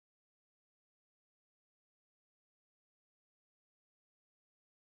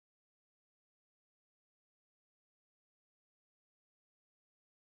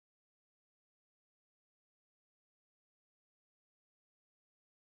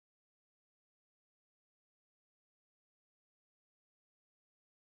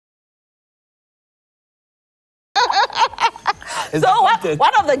So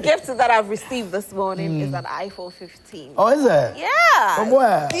one of the gifts that I've received this morning is an iPhone 15. Oh, is it? Yeah. From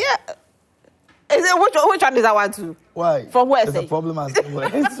where? Yeah. Is it, which one is that one to? Why? From where? There's a problem as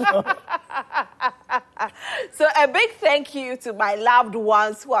well. So a big thank you to my loved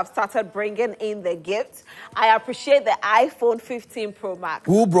ones who have started bringing in the gifts. I appreciate the iPhone 15 Pro Max.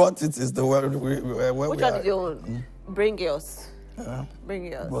 Who brought it is the where Which one did you own? Bring yours. Bring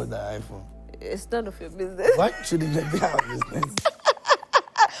yours. Who brought the iPhone? It's none of your business. Why shouldn't it be our business?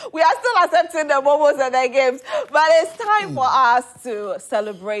 We are still accepting the momos and the gifts, but it's time for us to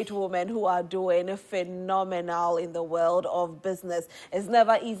celebrate women who are doing phenomenal in the world of business. It's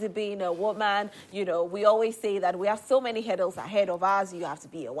never easy being a woman. You know, we always say that we have so many hurdles ahead of us. You have to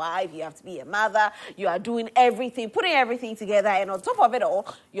be a wife, you have to be a mother, you are doing everything, putting everything together, and on top of it all,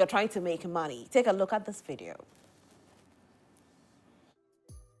 you're trying to make money. Take a look at this video.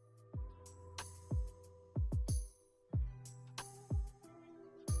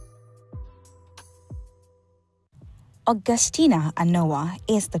 Augustine Anowa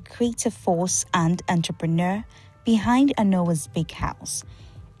is the creative force and entrepreneur behind Anowa's Bakehouse,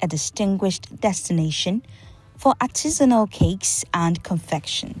 a distinguished destination for artisanal cakes and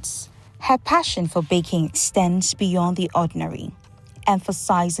confections. Her passion for baking extends beyond the ordinary,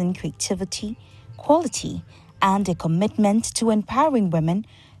 emphasizing creativity, quality, and a commitment to empowering women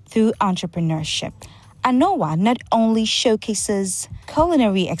through entrepreneurship. Anowa not only showcases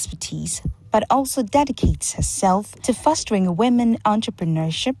culinary expertise, but also dedicates herself to fostering women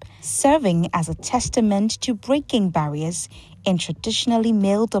entrepreneurship, serving as a testament to breaking barriers in traditionally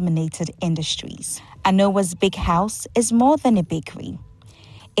male-dominated industries. Anowa's Bakehouse is more than a bakery.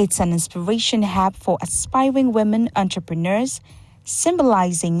 It's an inspiration hub for aspiring women entrepreneurs,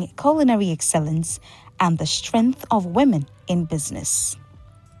 symbolizing culinary excellence and the strength of women in business.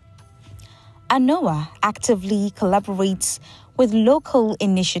 Anowa actively collaborates with local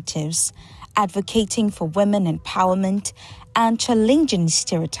initiatives, advocating for women empowerment and challenging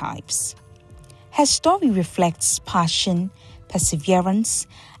stereotypes. Her story reflects passion, perseverance,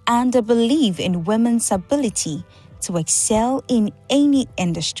 and a belief in women's ability to excel in any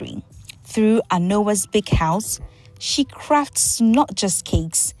industry. Through Anowa's Bakehouse, she crafts not just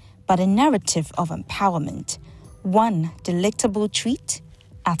cakes, but a narrative of empowerment, one delectable treat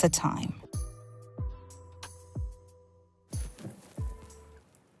at a time.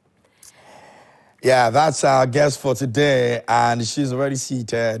 Yeah, that's our guest for today, and she's already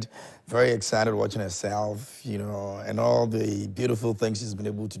seated, very excited watching herself, you know, and all the beautiful things she's been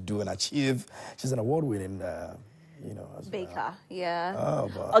able to do and achieve. She's an award-winning, you know, as Baker, well. yeah. Oh,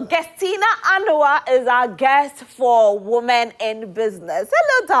 but Augustine Anowa is our guest for Women in Business.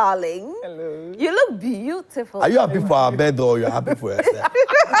 Hello, darling. Hello. You look beautiful. are you happy for our birthday or you're happy for yourself?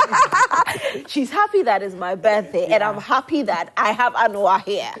 She's happy that it's my birthday, and I'm happy that I have Anowa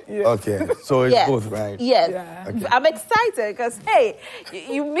here. Yes. Okay, so it's Yes. both, right? Yes. Yeah. Okay. I'm excited because, hey,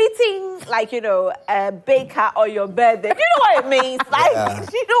 you meeting, like, you know, a baker on your birthday. Do you know what it means? Like, Yeah.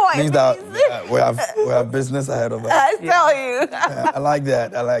 you know what Means it that means? we have business ahead of us. I tell you. Yeah, I like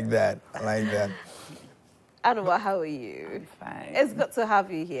that. Anowa, how are you? Fine. It's good to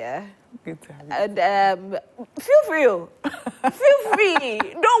have you here. Good to have you. And feel free. Feel free.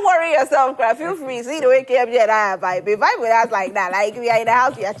 Don't worry yourself, cry. Feel free. See the way came here and I vibe. If I with us like that, like we are in the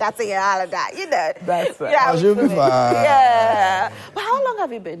house, we are chatting and all of that, you know. That's right. Yeah, I should be fine. Yeah. But how long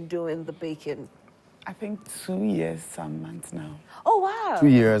have you been doing the baking? I think 2 years, some months now. Oh, wow. 2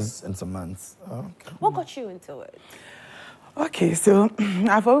 years and some months. Oh, okay. What got you into it? Okay, so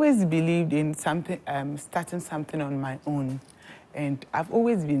I've always believed in something, starting something on my own. And I've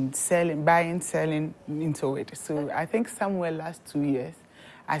always been buying, selling into it. So I think somewhere last 2 years,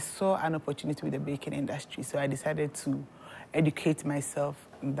 I saw an opportunity with the baking industry. So I decided to educate myself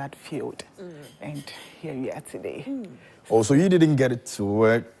in that field. And here we are today. Oh, so you didn't get it to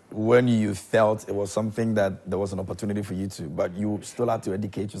work when you felt it was something that there was an opportunity for you to, but you still had to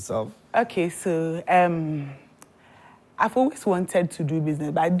educate yourself? Okay, so I've always wanted to do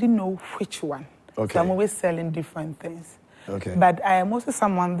business, but I didn't know which one. Okay. So I'm always selling different things. Okay. But I am also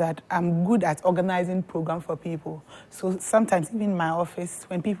someone that I'm good at organizing programs for people. So sometimes even in my office,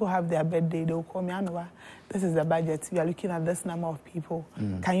 when people have their birthday, they'll call me, Anowa, this is the budget. We are looking at this number of people.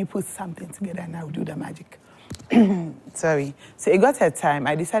 Can you put something together and I'll do the magic? Sorry. So it got a time.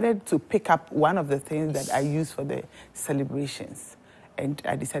 I decided to pick up one of the things that I use for the celebrations. and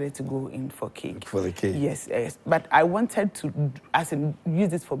I decided to go in for cake. For the cake? Yes, yes. But I wanted to,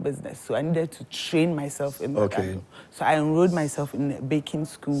 use it for business, so I needed to train myself in the garden. So I enrolled myself in a baking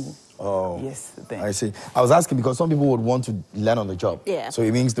school. Oh, yes. Then. I see. I was asking because some people would want to learn on the job. Yeah. So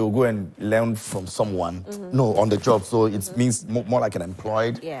it means they'll go and learn from someone. No, on the job. So it means more like an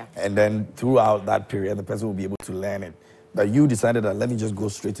employed. Yeah. And then throughout that period, the person will be able to learn it. But you decided that let me just go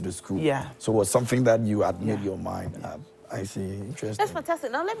straight to the school. Yeah. So it was something that you had made your mind up. I see. Interesting. That's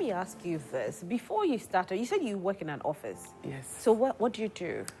fantastic. Now let me ask you this: before you started, you said you work in an office. Yes. So what do you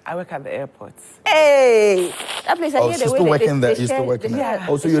do? I work at the airport. Hey, that place. I hear the way still working there. You're still working there. Yeah.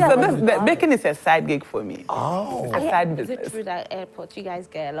 Oh, so you're the baking is a side gig for me. Oh. It's a side Is business. it true that airport you guys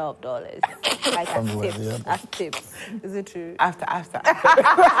get a lot of dollars? Like as tips. Is it true? After.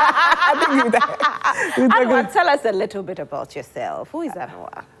 I think Anowa, tell us a little bit about yourself. Who is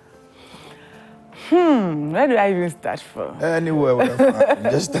Anowa? Where do I even start from? Anywhere, whatever.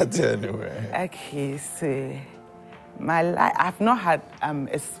 Just start anywhere. Okay, so my life, I've not had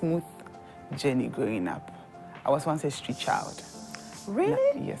a smooth journey growing up. I was once a street child.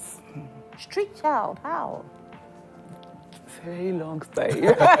 Really? Yes. Street child? How? It's a very long story.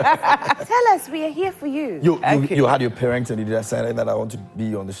 Tell us, we are here for you. You had your parents and you decided that I want to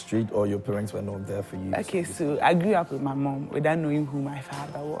be on the street, or your parents were not there for you? Okay, so I grew up with my mom without knowing who my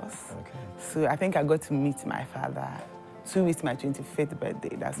father was. Okay. So I think I got to meet my father 2 weeks my 25th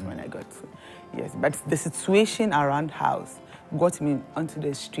birthday. That's when I got to. Yes, but the situation around house got me onto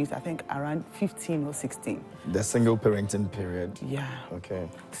the streets, I think around 15 or 16. The single parenting period? Yeah. Okay.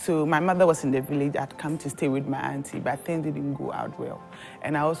 So my mother was in the village. I'd come to stay with my auntie, but things didn't go out well.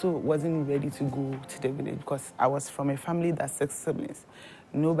 And I also wasn't ready to go to the village because I was from a family that's 6 siblings.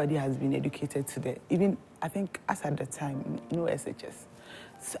 Nobody has been educated to the, even, I think, as at the time, no SHS.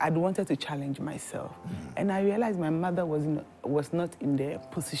 So I wanted to challenge myself. And I realized my mother was not in the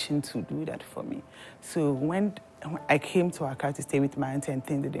position to do that for me. So when I came to Accra to stay with my auntie and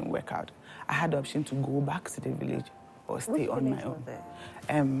things didn't work out, I had the option to go back to the village or stay on my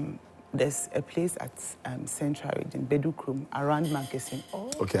own. There's a place at Central Region, Bedukrum, around Mankesin.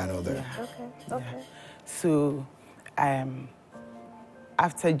 Oh. Okay, I know that. Yeah. Okay. Yeah. So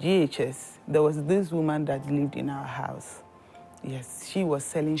after GHS, there was this woman that lived in our house. Yes, she was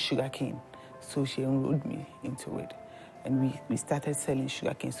selling sugarcane, so she enrolled me into it. And we started selling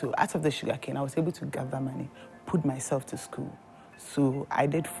sugarcane. So out of the sugarcane, I was able to gather money, put myself to school. So I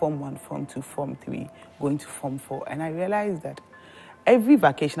did Form 1, Form 2, Form 3, going to Form 4. And I realized that every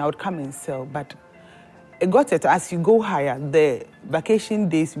vacation I would come and sell, but it got it, as you go higher, the vacation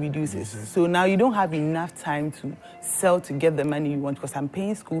days reduces. So now you don't have enough time to sell to get the money you want because I'm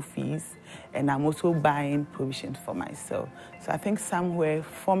paying school fees and I'm also buying provisions for myself. So I think somewhere,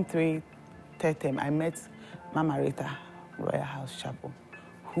 Form 3, third term, I met Mama Rita, Royal House Chapel,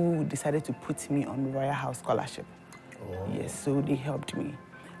 who decided to put me on Royal House Scholarship. Oh. Yes, so they helped me.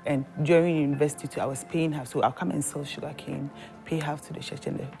 And during university too, I was paying half. So I'll come and sell sugarcane, pay half to the church,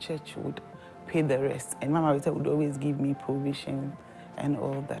 and the church would pay the rest. And Mama Rita would always give me provision and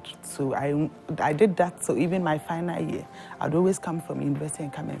all that. So I did that. So even my final year, I'd always come from university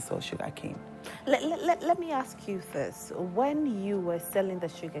and come and sell sugarcane. Let me ask you this. When you were selling the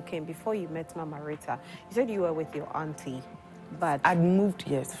sugarcane, before you met Mama Rita, you said you were with your auntie. But I'd moved,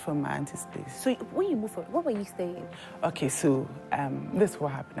 yes, from my auntie's place. So when you moved, where were you staying? Okay, so this is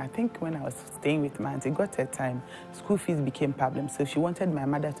what happened. I think when I was staying with my auntie, got a time, school fees became a problem. So she wanted my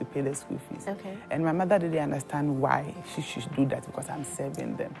mother to pay the school fees. Okay. And my mother didn't understand why she should do that because I'm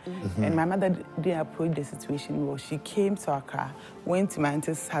serving them. And my mother didn't approach the situation well. She came to Accra, went to my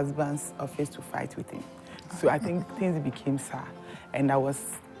auntie's husband's office to fight with him. So I think things became sour. And I was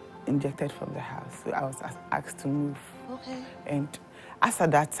injected from the house. So I was asked to move. Okay. And as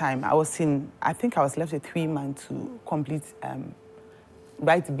at that time, I think I was left with 3 months to complete,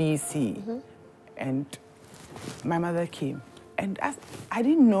 write BEC. And my mother came. And I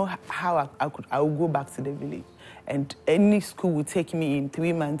didn't know how I would go back to the village. And any school would take me in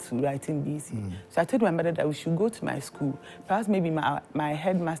 3 months to writing BEC. So I told my mother that we should go to my school. Perhaps maybe my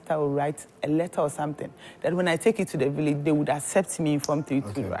headmaster will write a letter or something, that when I take it to the village, they would accept me in Form 3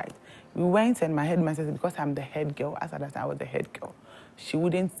 to write. We went and my headmaster said, because I'm the head girl, as at that time I was the head girl, he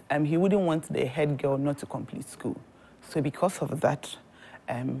wouldn't want the head girl not to complete school. So because of that,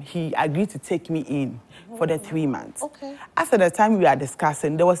 he agreed to take me in for the 3 months. Okay. After the time we were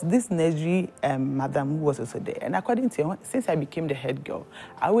discussing, there was this nursery madam who was also there. And according to her, since I became the head girl,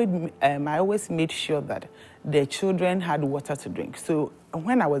 I always made sure that the children had water to drink. So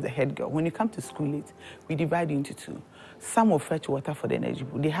when I was the head girl, when you come to school late, we divide into 2. Some will fetch water for the energy.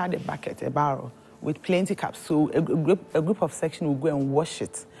 They had a bucket, a barrel, with plenty cups. So a group of section will go and wash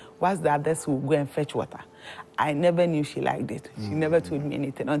it, whilst the others will go and fetch water. I never knew she liked it. She never told me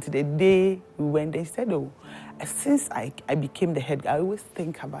anything until the day we went there. She said, oh, since I became the head girl, I always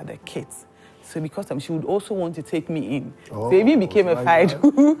think about the kids. So because she would also want to take me in. So it even became a fight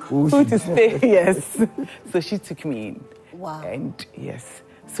who to stay. Yes. So she took me in. Wow. And yes.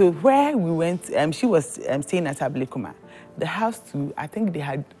 So where we went, she was staying at Ablekuma. The house too, I think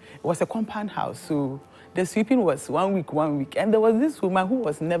it was a compound house. So the sweeping was 1 week. And there was this woman who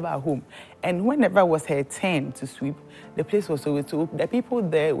was never at home. And whenever it was her turn to sweep, the place was always open. The people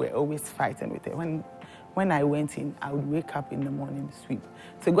there were always fighting with her. When I went in, I would wake up in the morning to sweep.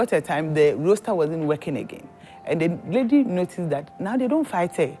 So got a time, the roaster wasn't working again. And the lady noticed that now they don't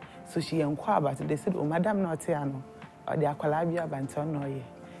fight her. So she inquired about it. They said, oh, Madam Notiano, or the Akwalabia Bantonoye.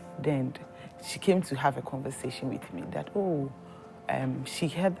 Then she came to have a conversation with me that, she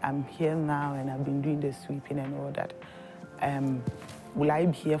heard I'm here now and I've been doing the sweeping and all that. Will I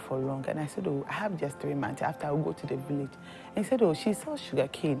be here for long? And I said, oh, I have just 3 months. After I'll go to the village. And he said, oh, she sells sugar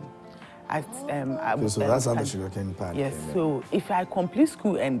cane. So that's how the sugar cane part. Yes, so if I complete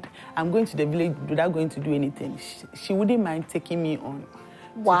school and I'm going to the village without going to do anything, she wouldn't mind taking me on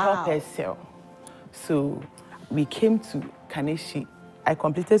to help her sell. So we came to Kaneshi. I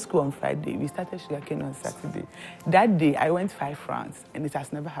completed school on Friday. We started sugarcane on Saturday. That day, I went 5 rounds, and it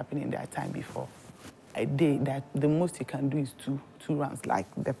has never happened in that time before. A day that the most you can do is two rounds, like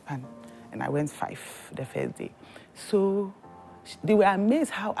the pan. And I went 5 the first day. So they were amazed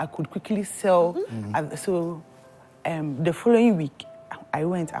how I could quickly sell. So the following week, I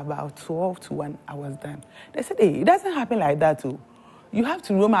went about 12 to 1, I was done. They said, hey, it doesn't happen like that, too. You have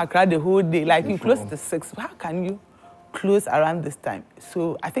to roam Accra the whole day. Like, you close to 6. How can you close around this time?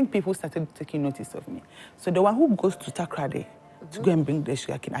 So I think people started taking notice of me. So the one who goes to Takrade to go and bring the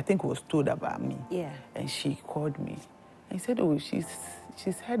sugarcane, I think was told about me. Yeah. And she called me and said, oh,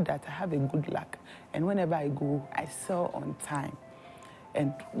 she's heard that I have a good luck. And whenever I go, I sell on time.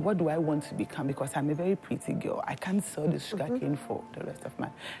 And what do I want to become? Because I'm a very pretty girl. I can't sell the sugarcane for the rest of my...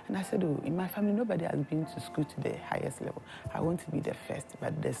 And I said, oh, in my family, nobody has been to school to the highest level. I want to be the first,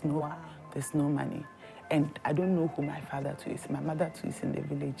 but there's no money. And I don't know who my father too is. My mother too is in the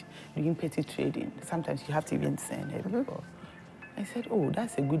village doing petty trading. Sometimes you have to even send her before. I said, oh,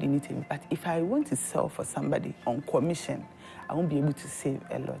 that's a good initiative. But if I want to sell for somebody on commission, I won't be able to save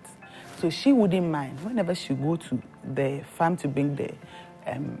a lot. So she wouldn't mind. Whenever she go to the farm to bring the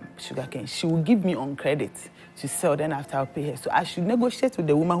sugarcane, she will give me on credit to sell. Then after I'll pay her. So I should negotiate with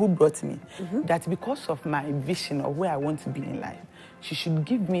the woman who brought me that because of my vision of where I want to be in life, she should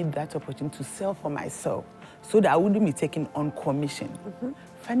give me that opportunity to sell for myself so that I wouldn't be taken on commission.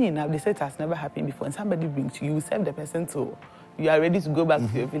 Funny enough, they said it has never happened before. And somebody brings you, you serve the person so you are ready to go back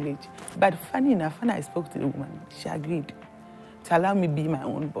to your village. But funny enough, when I spoke to the woman, she agreed to allow me be my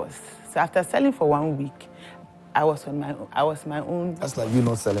own boss. So after selling for 1 week, I was my own. That's like you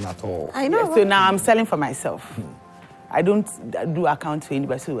not selling at all. I know. Yeah, so now I'm selling for myself. I don't do account to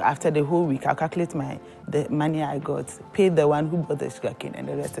anybody. So after the whole week, I'll calculate the money I got, pay the one who bought the sugarcane, and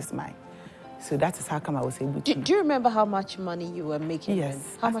the rest is mine. So that is how come I was able to. Do you remember how much money you were making?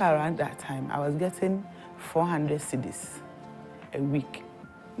 Yes. How much? Around that time, I was getting 400 cedis a week.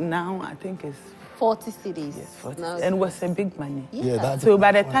 Now I think it's 40 cities. Yes, 40. Now And it was a big money. Yeah. That's So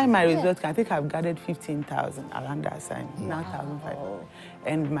by the time my results, I think I've gathered 15,000 around that time. Now 1,500.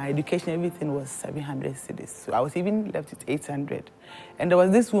 And my education, everything was 700 cedis. So I was even left with 800. And there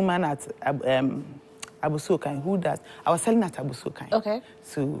was this woman at Abusokan who does. I was selling at Abusokan. Okay.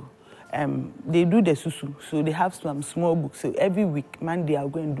 So they do the susu. So they have some small books. So every week, Monday, I'll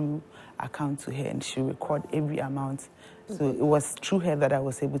go and do account to her, and she record every amount. So it was through her that I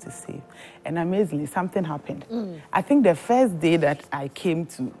was able to save. And amazingly, something happened. I think the first day that I came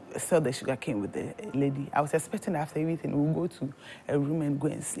to sell the sugarcane with the lady, I was expecting after everything, we'll go to a room and go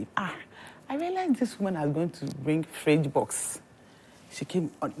and sleep. I realized this woman was going to bring fridge box. She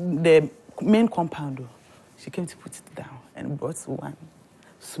came on the main compound. She came to put it down and brought one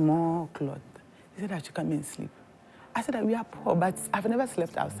small cloth. He said I should come and sleep. I said that we are poor, but I've never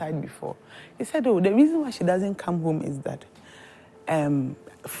slept outside before. He said, oh, the reason why she doesn't come home is that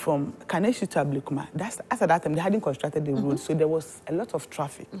from Kaneshi to Ablekuma, as at that time, they hadn't constructed the road, so there was a lot of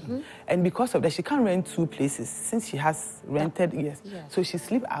traffic. And because of that, she can't rent 2 places since she has rented, so she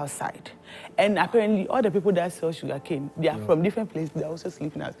sleeps outside. And apparently, all the people that sell sugarcane, they are from different places, they're also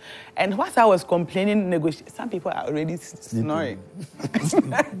sleeping out. And whilst I was complaining, some people are already snoring.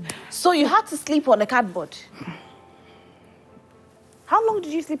 So you had to sleep on the cardboard? How long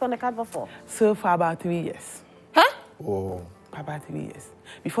did you sleep on the cardboard for? So for about 3 years. Huh? Oh. about 3 years.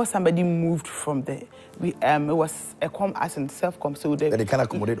 Before somebody moved from there, it was a as in self-com. So they can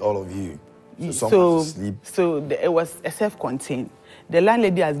accommodate all of you. So it was a self-contained. The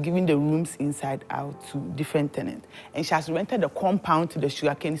landlady has given the rooms inside out to different tenants, and she has rented the compound to the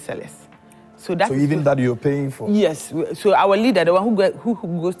sugarcane sellers. So even that you're paying for? Yes. So our leader, the one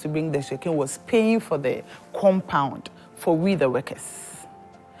who goes to bring the sugarcane, was paying for the compound for we the workers.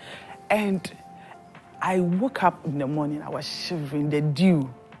 And I woke up in the morning, I was shivering, the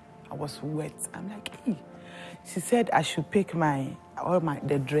dew, I was wet. I'm like, hey. She said I should pick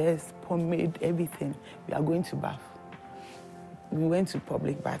the dress, pomade, everything. We are going to bath. We went to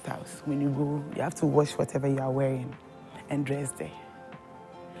public bathhouse. When you go, you have to wash whatever you are wearing and dress there.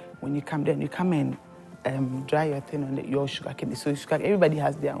 When you come there, you come and dry your thing on your sugarcane. So everybody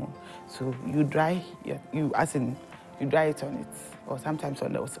has their own. So you dry you dry it on it, or sometimes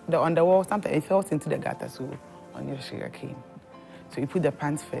on the wall. Sometimes it falls into the gutter, so on your sugarcane. So you put the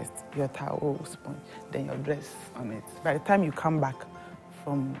pants first, your towel, sponge, then your dress on it. By the time you come back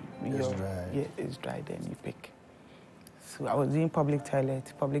from it's dry, then you pick. So I was doing public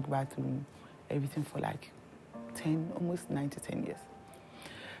toilet, public bathroom, everything for like almost 9 to 10 years.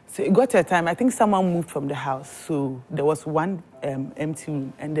 So it got to a time, I think someone moved from the house, so there was one empty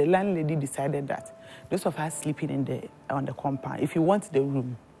room, and the landlady decided that those of us sleeping on the compound, if you want the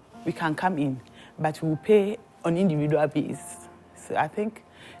room, we can come in, but we'll pay on individual basis. So I think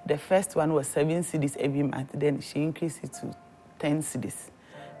the first one was 7 cedis every month, then she increased it to 10 cedis.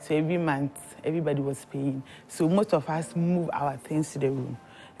 So every month, everybody was paying. So most of us moved our things to the room.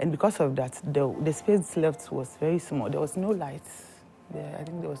 And because of that, the space left was very small. There was no lights there. I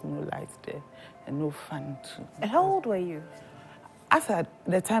think there was no lights there and no fan too. And how old were you? After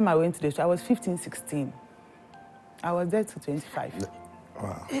the time I went to the show, I was 15, 16. I was there to 25.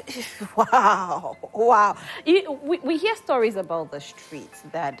 Wow. Wow. We hear stories about the streets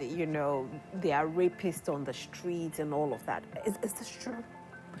that, there are rapists on the streets and all of that. Is this true?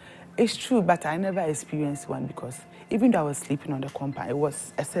 It's true, but I never experienced one because even though I was sleeping on the compound, it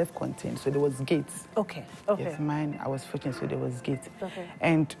was a self-contained, so there was gates. Okay. Yes, mine, I was fortunate, so there was gates. Okay.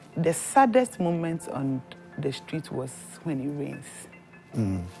 And the saddest moment on the street was when it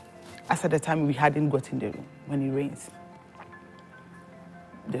rains. As at the time, we hadn't got in the room. When it rains,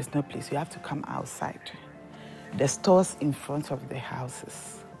 there's no place. You have to come outside. The stores in front of the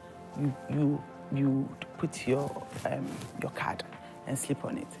houses, you put your card and sleep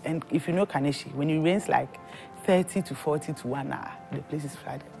on it. And if you know Kaneshi, when it rains like 30 to 40 to 1 hour, the place is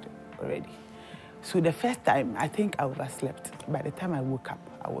flooded already. So the first time, I think I overslept. By the time I woke up,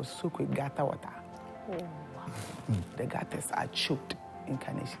 I was soaked with gutter water. Oh, wow. The gutters are choked in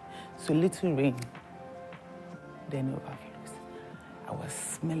Kaneshi. So little rain, then it overflows. I was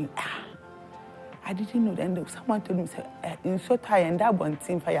smelling, I didn't know. Then someone told me, in so tired, and that one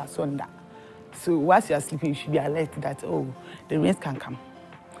thing fire sonda. So whilst you are sleeping, you should be alert that, the rain can come.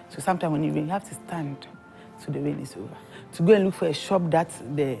 So sometimes when you rain, you have to stand so the rain is over. To go and look for a shop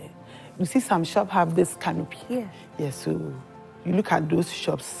you see some shops have this canopy. Yeah. Yeah, so you look at those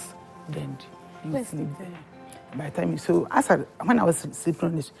shops, then you sleep there. By the time when I was sleeping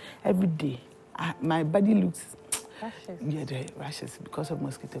on this, every day, my body looks... Rashes. Yeah, the rashes because of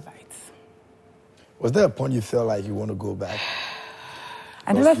mosquito bites. Was there a point you felt like you want to go back?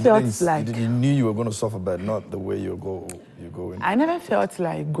 I never felt like... You knew you were going to suffer, but not the way you're going. I never felt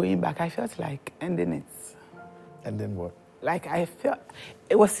like going back. I felt like ending it. And then what? Like I felt...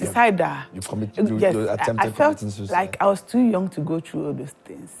 It was suicidal. You attempted committing suicide. Like I was too young to go through all those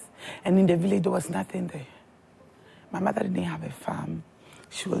things. And in the village, there was nothing there. My mother didn't have a farm.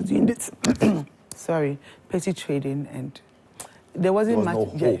 She was doing this... petty trading, and there wasn't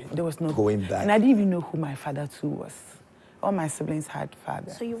much. There was no going back. And I didn't even know who my father too was. All my siblings had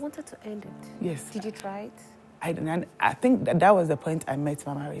fathers. So you wanted to end it? Yes. Did you try it? I didn't. I think that was the point I met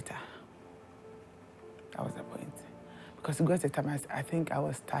Mama Rita. That was the point. Because it got the time I think I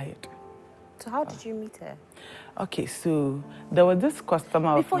was tired. So how did you meet her? Okay, so there was this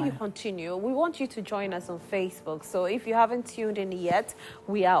customer Before you continue, we want you to join us on Facebook. So if you haven't tuned in yet,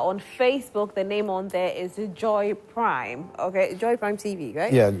 we are on Facebook. The name on there is Joy Prime. Okay, Joy Prime TV,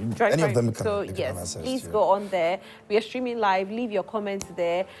 right? Yeah, Joy any Prime. of them can. So yes, please go on there. We are streaming live. Leave your comments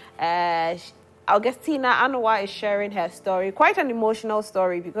there. Augustine Anowa is sharing her story. Quite an emotional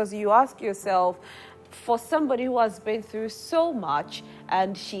story because you ask yourself, for somebody who has been through so much,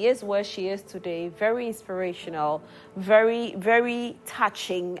 and she is where she is today, very inspirational, very, very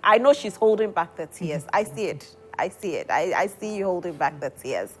touching. I know she's holding back the tears. I see it. I see it. I see you holding back the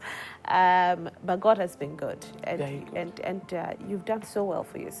tears. But God has been good. And you've done so well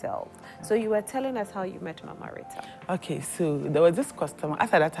for yourself. So you were telling us how you met Mama Rita. Okay, so there was this customer.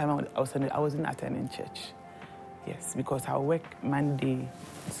 After that time, I wasn't attending church. Yes, because I work Monday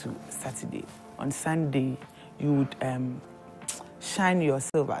to Saturday. On Sunday, you would shine your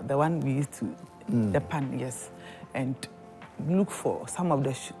silver, the one we used to, the pan, yes, and look for some of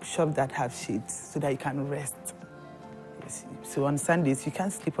the shops that have shades so that you can rest. Yes. So on Sundays, you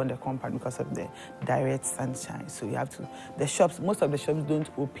can't sleep on the compound because of the direct sunshine. So you have to, most of the shops don't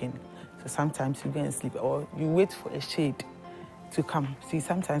open. So sometimes you go and sleep or you wait for a shade to come. See,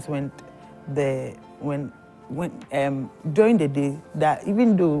 sometimes when during the day, that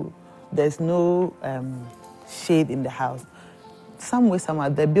even though there's no shade in the house, somehow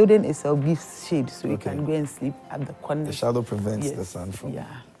the building itself gives shade, so you can go and sleep at the corner. The shadow prevents the sun from. Yeah.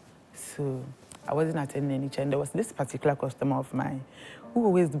 So I wasn't attending any church. And there was this particular customer of mine who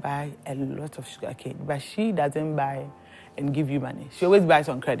always buy a lot of sugar cane, but she doesn't buy and give you money. She always buys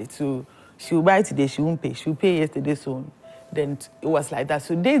on credit. So she'll buy today, she won't pay. She'll pay yesterday, so then it was like that.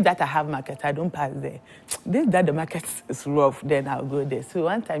 So days that I have market, I don't pass there. Days that the market is rough, then I'll go there. So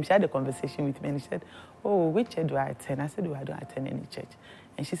one time she had a conversation with me and she said, oh, which church do I attend? I said, oh, I don't attend any church.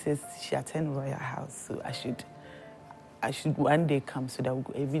 And she says she attends Royal House, so I should one day come, so that we'll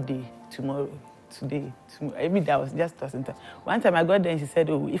go every day, tomorrow, every day. I was just tossing time. One time I got there and she said,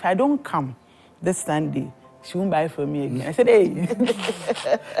 oh, if I don't come this Sunday, she won't buy from me again. I said, hey.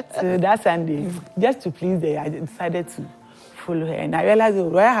 So that Sunday, just to please her, I decided to follow her. And I realized the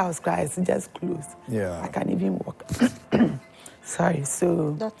Royal House class is just closed. Yeah. I can't even walk. Sorry,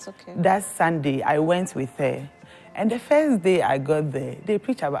 so that's okay. That Sunday, I went with her. And the first day I got there, they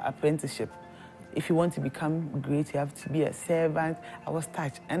preach about apprenticeship. If you want to become great, you have to be a servant. I was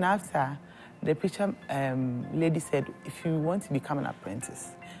touched. And after, the preacher lady said, if you want to become an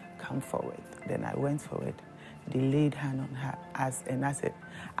apprentice, come forward. Then I went forward. They laid hand on her ass, and I said,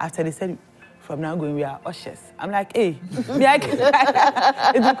 after they said, from now going, we are ushers. I'm like, hey, it's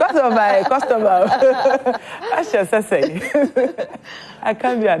because of my customer. Ushers, I say. I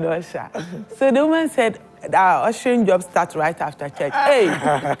can't be an usher. So the woman said, our ushering job starts right after church.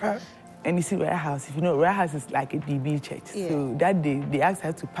 Hey! And you see, Royal House, if you know, Royal House is like a DB church. Yeah. So that day, they asked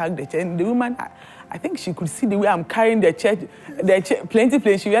her to pack the church. And the woman, I think she could see the way I'm carrying the church,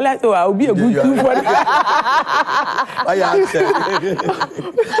 plenty. She realized, oh, I'll be a good tool for that.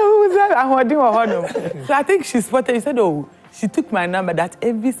 So I think she spotted, she said, oh, she took my number that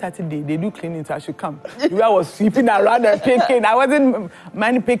every Saturday they do cleaning, so I should come. I was sweeping around and picking. I wasn't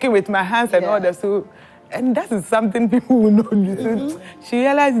mind picking with my hands and all that. So, and that is something people will know. She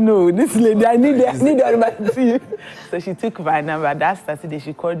realized, no, this lady, I need everybody. So she took my number. That Saturday,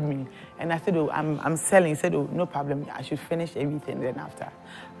 she called me. And I said, oh, I'm selling. She said, oh, no problem. I should finish everything. Then after,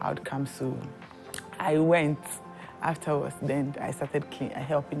 I would come. So I went afterwards. Then I started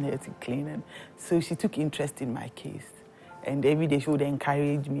helping her to clean. And so she took interest in my case. And every day she would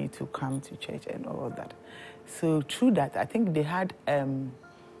encourage me to come to church and all of that. So through that, I think they had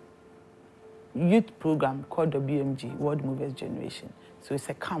youth program called WMG, World Movers Generation. So it's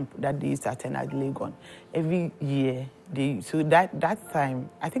a camp that they used to attend at Legon. Every year, so that time,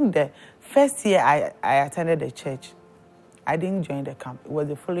 I think the first year I attended the church, I didn't join the camp. It was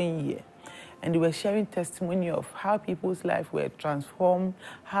the following year. And they were sharing testimony of how people's lives were transformed,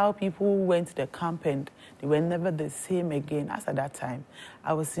 how people went to the camp and they were never the same again. As at that time,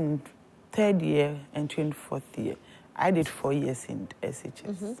 I was in 3rd year entering 4th year. I did 4 years in SHS.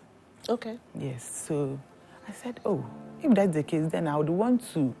 Mm-hmm. Okay. Yes, so I said, oh, if that's the case, then I would want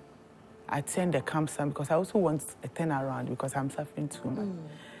to attend the camp some because I also want a turnaround because I'm suffering too much.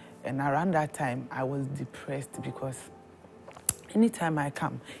 And around that time, I was depressed because anytime I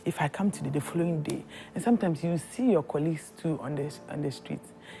come, if I come today, the following day, and sometimes you see your colleagues too on the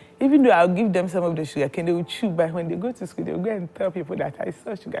streets. Even though I'll give them some of the sugar cane, they will chew, but when they go to school, they'll go and tell people that I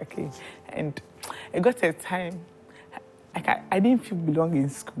saw sugar cane. And it got a time, I didn't feel belong in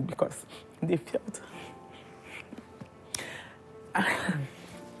school because they felt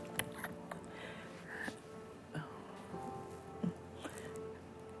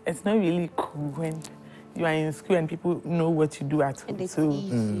it's not really cool when you are in school and people know what you do at home. And so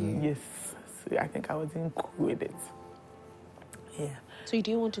yes, so I think I wasn't cool with it. Yeah. So you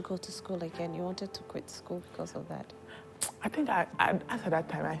didn't want to go to school again? You wanted to quit school because of that? I think after that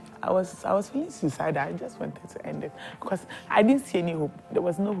time, I was feeling suicidal. I just wanted to end it because I didn't see any hope. There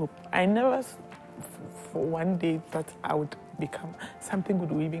was no hope. I never, for one day, thought I would become something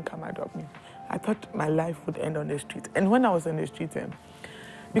would even come out of me. I thought my life would end on the street. And when I was on the street,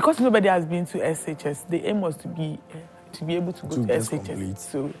 because nobody has been to SHS, the aim was to be able to go to SHS. Complete.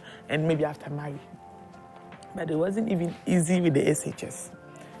 So, and maybe after marry. But it wasn't even easy with the SHS.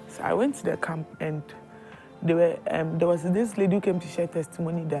 So I went to the camp, and there was this lady who came to share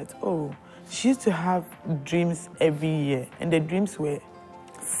testimony that, she used to have dreams every year, and the dreams were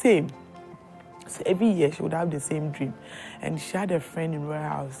same. So every year she would have the same dream. And she had a friend in Royal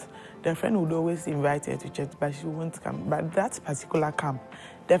House. The friend would always invite her to church, but she wouldn't come. But that particular camp,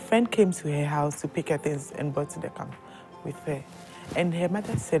 the friend came to her house to pick her things and brought to the camp with her. And her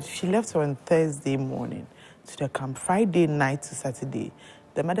mother said she left on Thursday morning to the camp, Friday night to Saturday.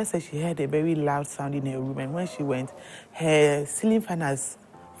 The mother said she heard a very loud sound in her room, and when she went, her ceiling fan has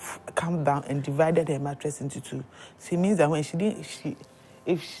come down and divided her mattress into two. So it means that when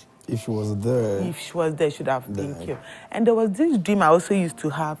if she was there, she should have been killed. And there was this dream I also used to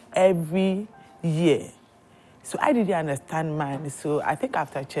have every year. So I didn't understand mine. So I think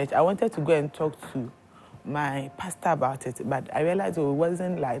after church, I wanted to go and talk to my pastor about it, but I realized it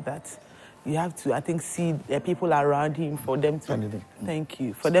wasn't like that. You have to, I think, see the people around him for them to,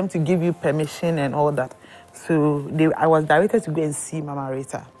 for them to give you permission and all that. So I was directed to go and see Mama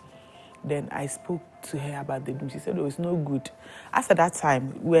Rita. Then I spoke to her about the dream. She said, it's no good. After that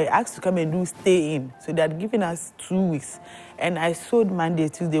time, we were asked to come and do stay in. So they had given us 2 weeks. And I sold Monday,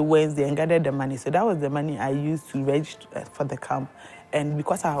 Tuesday, Wednesday and gathered the money. So that was the money I used to register for the camp. And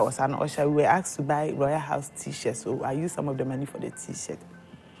because I was an usher, we were asked to buy Royal House T-shirts. So I used some of the money for the T-shirt.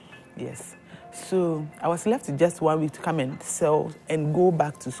 Yes. So I was left with just 1 week to come and sell and go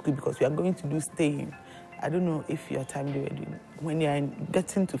back to school because we are going to do stay in. I don't know if your time they were doing. When you're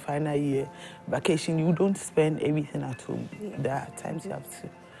getting to final year vacation, you don't spend everything at home. Yeah. There are times you have to.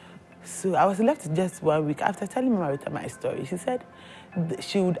 So I was left with just 1 week. After telling Marita my story, she said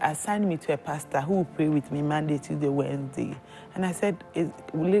she would assign me to a pastor who would pray with me Monday, Tuesday, Wednesday. And I said,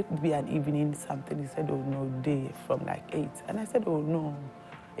 will it be an evening something? He said, no, day from like 8. And I said, no,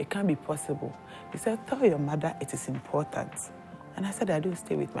 it can't be possible. He said, tell your mother it is important. And I said, I don't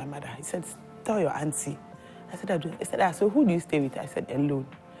stay with my mother. He said, tell your auntie. I said, I do. He said, so who do you stay with? I said, alone.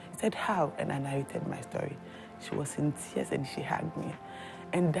 He said, how? And I narrated my story. She was in tears and she hugged me.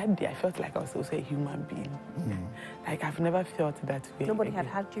 And that day, I felt like I was also a human being. Like, I've never felt that way. Nobody had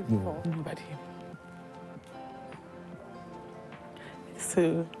hugged you before? Nobody.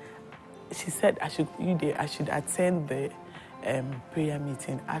 So she said I should attend the prayer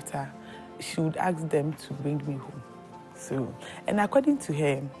meeting after. She would ask them to bring me home. So, and according to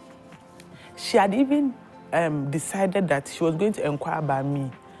her, she had even decided that she was going to inquire about me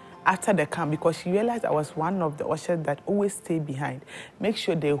after the camp because she realized I was one of the ushers that always stay behind, make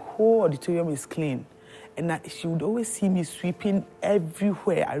sure the whole auditorium is clean. And that she would always see me sweeping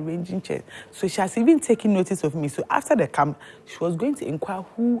everywhere, arranging chairs. So she has even taken notice of me. So after the camp, she was going to inquire,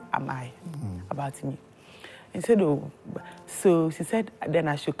 who am I about me? And said, so she said, then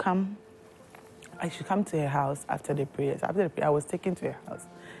I should come to her house after the prayers. After the prayer, I was taken to her house.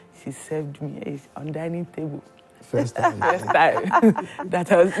 She served me on dining table. First time. First time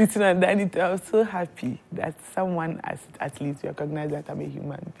that I was eating on dining table. I was so happy that someone at least recognized that I'm a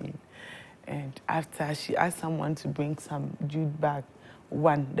human being. And after she asked someone to bring some jute bag,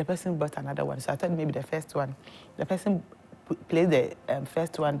 the person brought another one. So I thought maybe the first one. The person placed the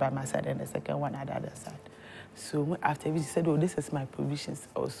first one by my side and the second one at the other side. So after she said, this is my provisions.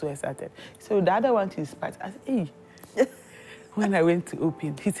 I was so excited. So the other one to his part, I said, hey. When I went to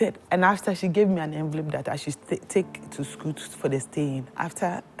open, he said, and after she gave me an envelope that I should take to school for the staying.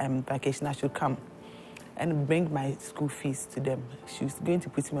 After vacation, I should come and bring my school fees to them. She was going to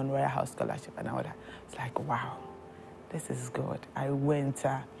put me on Royal House Scholarship and all that. It's like, wow, this is God. I went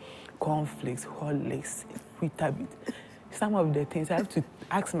cornflakes, Horlicks, Weetabix. Some of the things I have to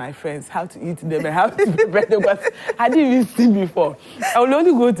ask my friends how to eat them and how to prepare them because I didn't even see before. I will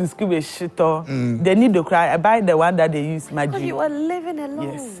only go to school with shito. They need to cry. I buy the one that they use margarine. Because you were living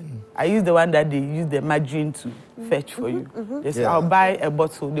alone. Yes. I use the one that they use the margarine to fetch for you. I'll buy a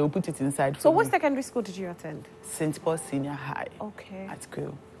bottle. They will put it inside. So what secondary school did you attend? St. Paul Senior High. Okay. At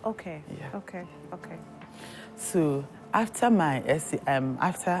school. Okay. Yeah. Okay. So after my essay,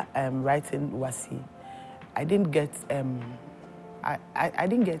 after writing Wasi, I didn't get, I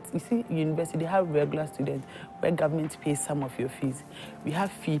didn't get, you see, university, they have regular students where government pays some of your fees. We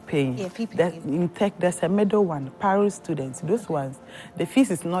have fee paying. Yeah, fee paying. In tech, there's a middle one, paro students. Those ones, the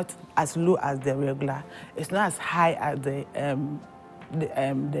fees is not as low as the regular. It's not as high as the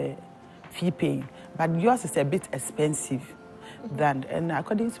fee paying. But yours is a bit expensive than, and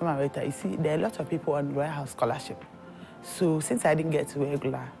according to my writer, you see, there are a lot of people on Royal House Scholarship. So since I didn't get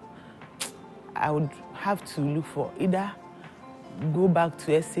regular, I would have to look for either go back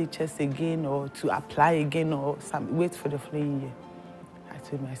to SHS again or to apply again or wait for the following year. I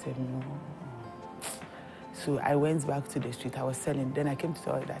told myself, no. So I went back to the street. I was selling. Then I came to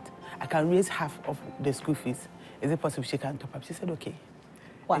tell her that I can raise half of the school fees. Is it possible she can top up? She said, okay.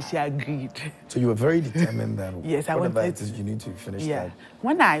 Wow. And she agreed. So you were very determined then. Yes, I wanted to. You need to finish yeah.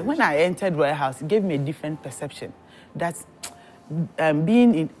 that. When I entered Royal House, it gave me a different perception. That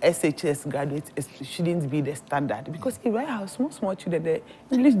being in SHS graduate shouldn't be the standard. Because in Royal House, small children, the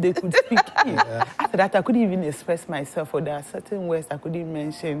English they could speak. Yeah. After that, I couldn't even express myself, or there are certain words I couldn't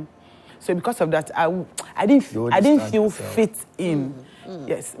mention. So because of that, I didn't feel fit in.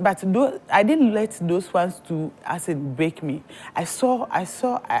 Yes, but I didn't let those ones to break me. I saw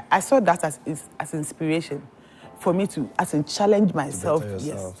that as inspiration for me to challenge myself.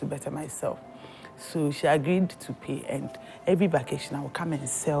 To better myself. So she agreed to pay, and every vacation I will come and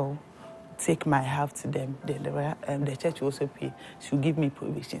sell, take my half to them. Then the church will also pay. She will give me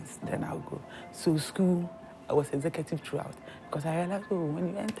provisions. Then I'll go. So school, I was executive throughout, because I realized, when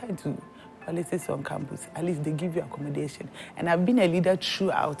you enter into politics on campus, at least they give you accommodation. And I've been a leader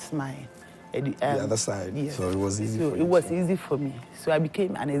throughout my the other side. Yes. So it was easy. So it was easy for me. So I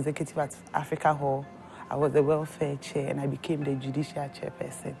became an executive at Africa Hall. I was the welfare chair, and I became the judicial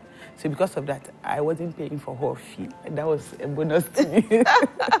chairperson. So because of that, I wasn't paying for hall fee. And that was a bonus to me.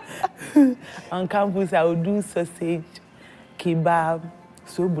 On campus, I would do sausage, kebab,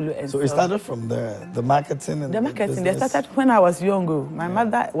 so it started from the marketing and the marketing. Business. They started when I was younger. My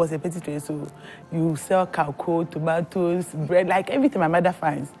mother was a petty trader, so you sell cocoa, tomatoes, bread, like everything my mother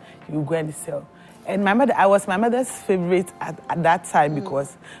finds, you go and sell. And I was my mother's favorite at that time,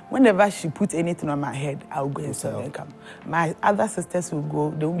 because whenever she put anything on my head, I would go and sell and come. My other sisters will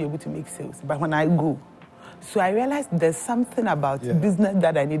go, they won't be able to make sales. But when I go, so I realized there's something about business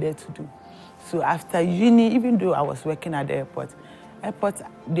that I needed to do. So after uni, even though I was working at the airport,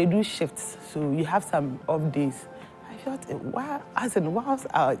 they do shifts, so you have some off days. I thought, whilst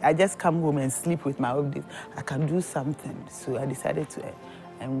I just come home and sleep with my off days, I can do something. So I decided to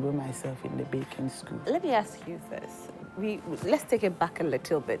enroll myself in the baking school. Let me ask you first. Let's take it back a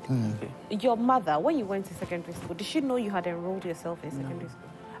little bit. Okay. Your mother, when you went to secondary school, did she know you had enrolled yourself in secondary school?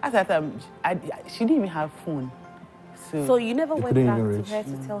 At that time, she didn't even have phone. So you never went back to her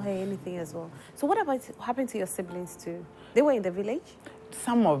to tell her anything as well. So what happened to your siblings too? They were in the village?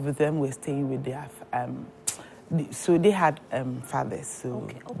 Some of them were staying with their, so they had fathers, so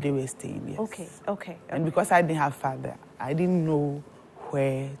they were staying, yes. Okay. And because I didn't have father, I didn't know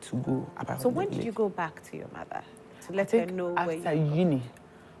where to go. So when did you go back to your mother to let her know where you after uni.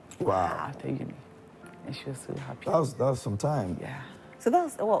 Wow. After uni. And she was so happy. That was some time. Yeah. So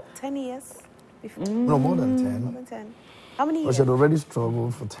that was, 10 years? Before? No, more than 10. More than 10. How many years? But she had already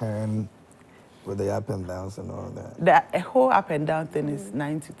struggled for 10 with the up and downs and all that. The whole up and down thing is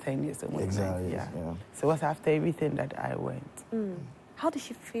 9 to 10 years. Exactly, yeah. So it was after everything that I went. How did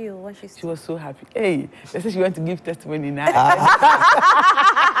she feel when she was so happy. Hey, they said she wanted to give testimony now.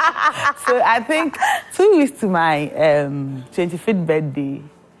 So I think 2 weeks to my 25th birthday,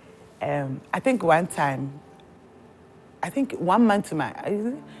 I think one time, 1 month to my,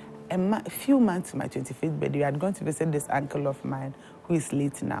 a few months to my 25th birthday, I had gone to visit this uncle of mine who is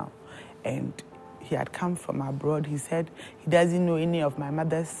late now. And he had come from abroad. He said he doesn't know any of my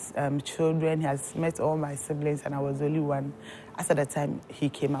mother's children. He has met all my siblings, and I was the only one. After the time he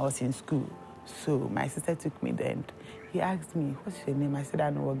came, I was in school. So my sister took me there, and he asked me, what's your name? I said,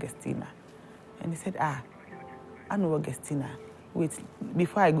 Anowa Augustina. And he said, Anowa Augustina. Wait,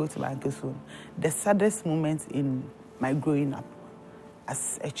 before I go to my uncle's home, the saddest moment in my growing up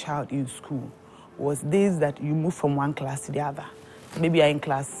as a child in school was days that you move from one class to the other. Maybe you're in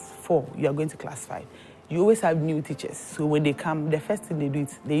class 4, you are going to class 5. You always have new teachers. So when they come, the first thing they do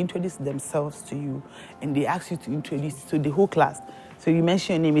is they introduce themselves to you, and they ask you to introduce to the whole class. So you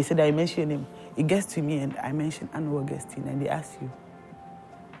mention your name, he said, I mention your name. It gets to me, and I mention Anowa Augustine, and they ask you,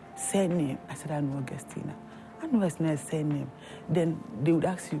 surname. I said, Anowa Augustina. Anowa is not a surname. Then they would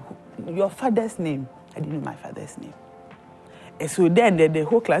ask you, your father's name. I didn't know my father's name. And so then the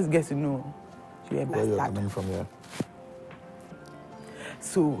whole class gets to know you're a bastard. Where you're coming from, yeah.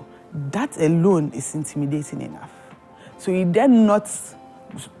 So that alone is intimidating enough. So you dare not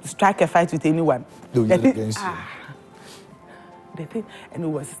strike a fight with anyone. No, you're against you. The thing, and it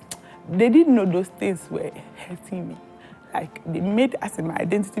was, they didn't know those things were hurting me. Like, they made us in my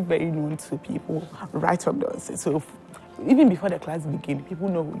identity very known to people right from the onset. So even before the class began, people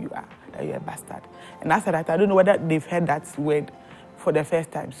know who you are, that you're a bastard. And after that, I don't know whether they've heard that word for the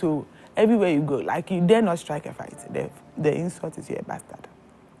first time. So everywhere you go, like, you dare not strike a fight. The insult is you're a bastard.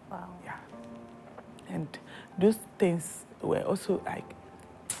 Wow. Yeah. And those things were also like,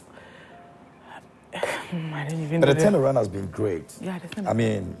 I don't even But know. the turnaround has been great. Yeah, I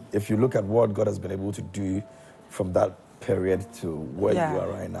mean, if you look at what God has been able to do from that period to where you are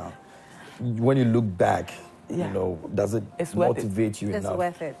right now, when you look back, you know, does it motivate you enough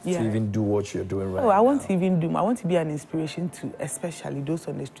to even do what you're doing right now? I want to be an inspiration to especially those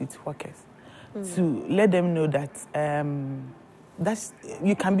on the street workers, to let them know that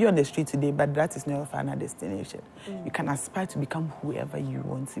you can be on the street today, but that is not your final destination. You can aspire to become whoever you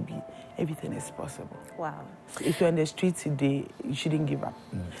want to be. Everything is possible. Wow. So if you're on the street today, you shouldn't give up.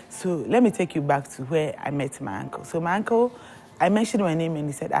 So let me take you back to where I met my uncle. So my uncle, I mentioned my name and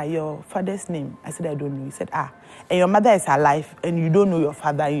he said, your father's name? I said, I don't know. He said, and your mother is alive and you don't know your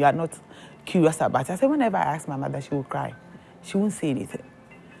father and you are not curious about it. I said, whenever I ask my mother, she will cry. She won't say anything.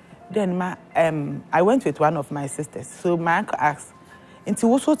 Then I went with one of my sisters. So my uncle asked, "Into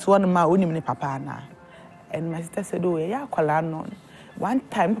what one ma only papa na?" And my sister said, "Oh, yeah, non." One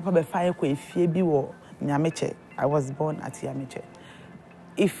time, Papa be fire ko efie bi wo Nyameche. I was born at Nyameche.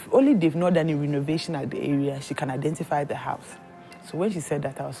 If only they've not done a renovation at the area, she can identify the house. So when she said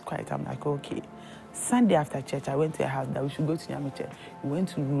that, I was quiet. I'm like, okay. Sunday after church, I went to a house that we should go to Nyameche. We went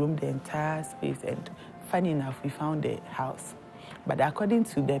to roam the entire space, and funny enough, we found the house. But according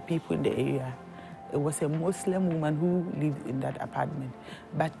to the people in the area, it was a Muslim woman who lived in that apartment.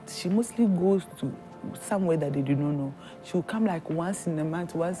 But she mostly goes to somewhere that they do not know. She will come like once in a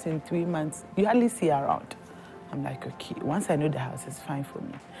month, once in 3 months. You hardly see her around. I'm like, okay, once I know the house, it's fine for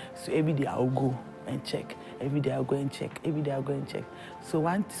me. So every day I'll go and check. Every day I'll go and check. Every day I'll go and check. So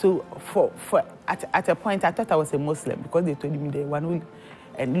at a point, I thought I was a Muslim because they told me the one who,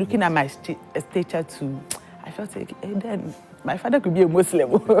 and looking at my stature too, I felt like, hey, then my father could be a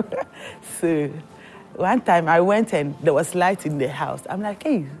Muslim. So one time I went and there was light in the house. I'm like,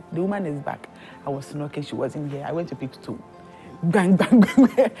 hey, the woman is back. I was knocking, she wasn't here. I went to pick two. Bang, bang,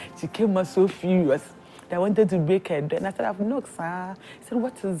 bang. She came out so furious. I wanted to break her door. And I said, I've knocked, sir. He said,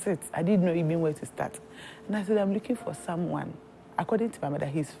 what is it? I didn't know even where to start. And I said, I'm looking for someone. According to my mother,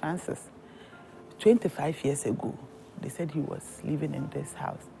 he's Francis. 25 years ago, they said he was living in this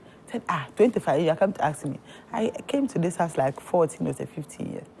house. I said, 25 years, you come to ask me. I came to this house like 14 or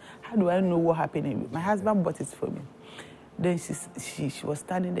 15 years. How do I know what happened? My husband bought it for me. Then she was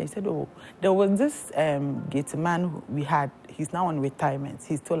standing there. He said, oh, there was this gate man we had. He's now on retirement.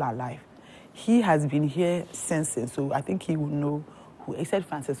 He's still alive. He has been here since, so I think he will know who. He said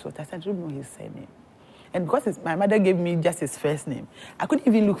Francis Water. I said, I don't know his surname. And because my mother gave me just his first name, I couldn't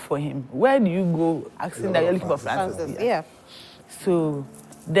even look for him. Where do you go asking that you're looking for Francis? Yeah. So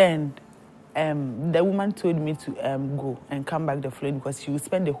then the woman told me to go and come back the following because she would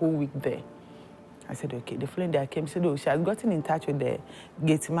spend the whole week there. I said, okay. The following day I came, she said, oh, she has gotten in touch with the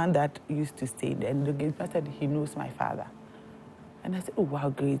gate man that used to stay there. And the gate man said, he knows my father. And I said, oh, wow,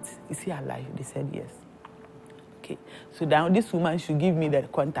 great. Is he alive? They said, yes. Okay. So now this woman should give me the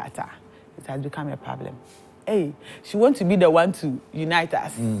contact. It has become a problem. Hey, she wants to be the one to unite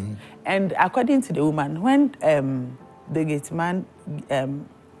us. Mm-hmm. And according to the woman, when the gate man,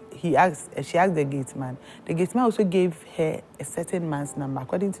 she asked the gate man also gave her a certain man's number.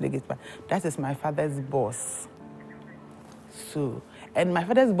 According to the gate man, that is my father's boss. So, and my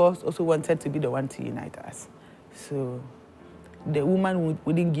father's boss also wanted to be the one to unite us. So the woman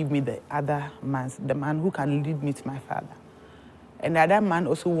wouldn't give me the other man, the man who can lead me to my father. And the other man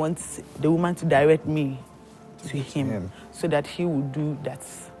also wants the woman to direct me to him so that he would do that.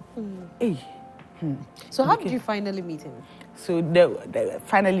 Mm. Hey. So how did you finally meet him? So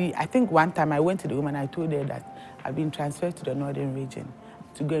finally, I think one time I went to the woman, I told her that I've been transferred to the northern region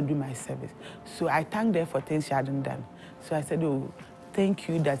to go and do my service. So I thanked her for things she hadn't done. So I said, oh, thank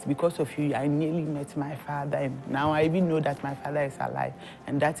you that because of you, I nearly met my father. And now I even know that my father is alive.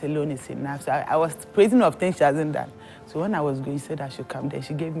 And that alone is enough. So I was praising her of things she hasn't done. So when I was going, she said I should come there.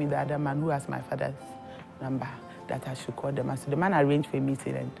 She gave me the other man who has my father's number that I should call them. So the man arranged for a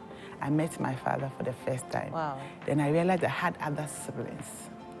meeting and I met my father for the first time. Wow. Then I realized I had other siblings,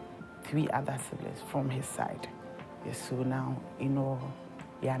 3 other siblings from his side. Yes, so now,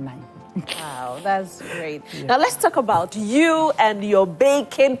 yeah, 9. Wow, that's great. Yeah. Now let's talk about you and your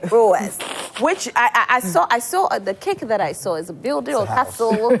baking prowess, which I saw the cake that I saw is a building or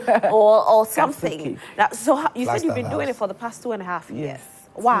castle or something. Now, so you said you've been doing it for the past 2.5 years. Yes.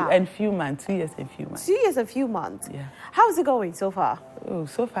 Wow. 2 and few months, 2 years and few months. 2 years and few months. Yeah. How's it going so far? Oh,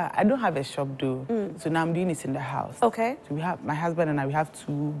 so far, I don't have a shop though. So now I'm doing it in the house. Okay. So we have, my husband and I, we have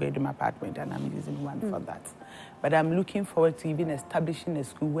 2-bedroom apartment and I'm using one for that. But I'm looking forward to even establishing a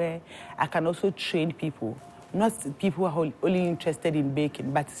school where I can also train people not people who are only interested in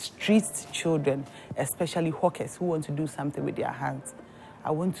baking, but street children, especially hawkers who want to do something with their hands. I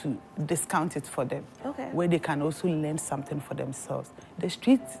want to discount it for them, where they can also learn something for themselves. The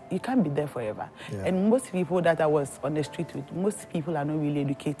street, you can't be there forever. Yeah. And most people that I was on the street with, most people are not really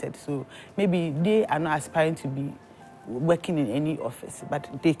educated. So maybe they are not aspiring to be working in any office, but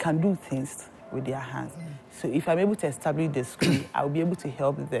they can do things with their hands. So if I'm able to establish the school, I'll be able to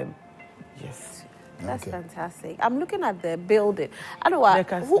help them. Yes. That's fantastic. I'm looking at the building. Anowa,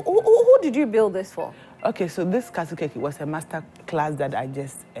 who did you build this for? Okay, so this castle cake was a master class that I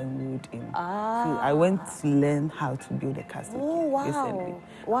just enrolled in. So I went to learn how to build a castle cake recently.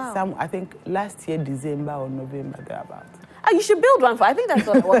 Wow. I think last year, December or November, thereabouts. You should build one for, I think that's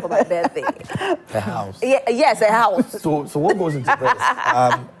what I want for my birthday. A house. Yes, a house. So what goes into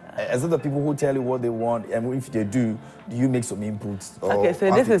this? Is it the people who tell you what they want, and if they do you make some inputs?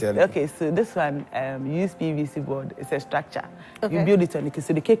 Okay, so this one, use PVC board. It's a structure. Okay. You build it on the cake,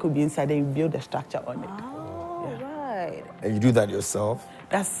 so the cake will be inside, and you build the structure on it. Oh, right. And you do that yourself?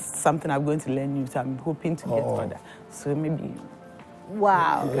 That's something I'm going to learn new, so I'm hoping to get further. So maybe.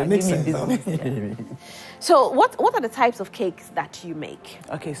 Wow. It makes sense. So what are the types of cakes that you make?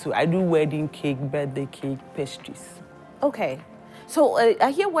 Okay, so I do wedding cake, birthday cake, pastries. Okay. So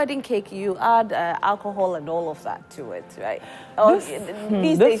I hear wedding cake, you add alcohol and all of that to it, right?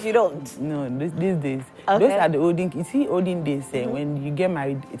 These days you don't? No, these days. Okay. Those are the olden, you see olden days, when you get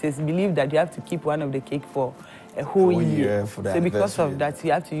married, it is believed that you have to keep one of the cake for a whole year. For that, so because of that,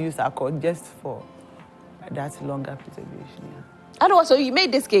 you have to use alcohol just for that longer preservation. Yeah. So you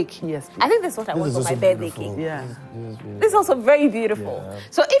made this cake? Yes, please. I think this is what I want for my birthday cake. Yeah. This is also very beautiful. Yeah.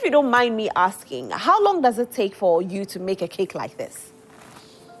 So if you don't mind me asking, how long does it take for you to make a cake like this?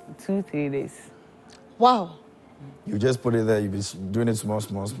 2-3 days. Wow. You just put it there, you'll be doing it small.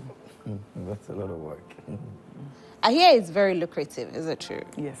 That's a lot of work. I hear it's very lucrative, is it true?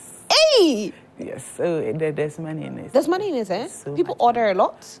 Yes. Hey! Yes, so there's money in it. There's money in it, eh? So people order a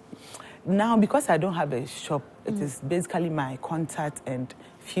lot? Now, because I don't have a shop, it is basically my contact and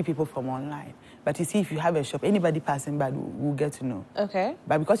few people from online. But you see, if you have a shop, anybody passing by will get to know. Okay.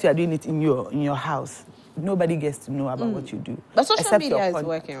 But because you are doing it in your house, nobody gets to know about what you do. But social media is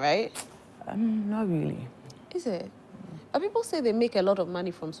working, right? Not really. Is it? But people say they make a lot of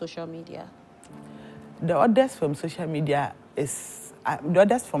money from social media. The orders from social media is, the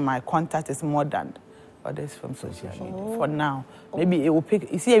orders from my contact is more than others from social media for now. Maybe it will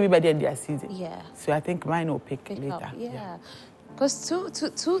pick. You see, everybody in their season. Yeah. So I think mine will pick later. Up, yeah. Because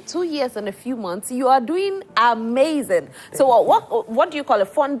 2 years and a few months, you are doing amazing. So what do you call a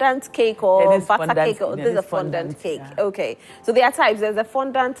fondant cake or butter cake? Or this is a fondant cake. Yeah. Okay. So there are types. There's a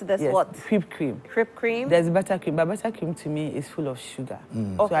fondant. There's what? Whipped cream. Whipped cream. There's buttercream, but buttercream to me is full of sugar.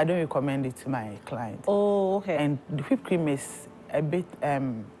 So I don't recommend it to my client. Oh, okay. And the whipped cream is a bit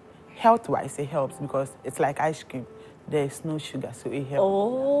health-wise. It helps because it's like ice cream. There is no sugar, so it helps.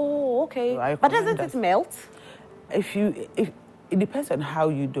 Oh, okay. So but doesn't it melt? It depends on how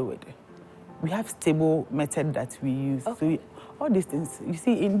you do it. We have stable method that we use. Okay. So all these things, you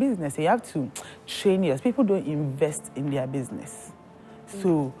see, in business, you have to train yours. People don't invest in their business.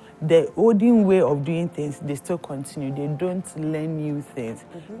 So the olden way of doing things, they still continue. They don't learn new things.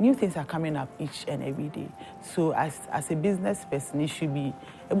 New things are coming up each and every day. So as a business person, you should be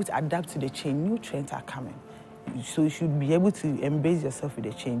able to adapt to the change. New trends are coming. So you should be able to embrace yourself with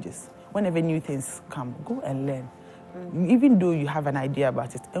the changes. Whenever new things come, go and learn. Even though you have an idea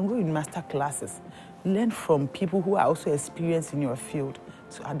about it, and go in master classes. Learn from people who are also experienced in your field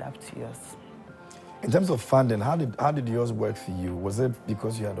to adapt to yours. In terms of funding, how did yours work for you? Was it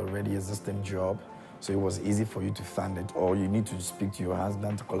because you had already existing job, so it was easy for you to fund it, or you need to speak to your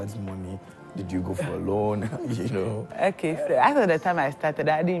husband to collect money? Did you go for a loan? Okay, so after the time I started,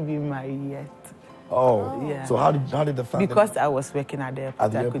 I didn't be married yet. Oh, yeah. So how did the funding? Because I was working at the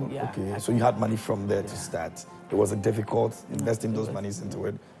airport. Okay, so you had money from there to start. It wasn't difficult investing those monies into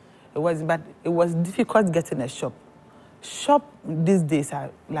it? It was, but it was difficult getting a shop. Shop these days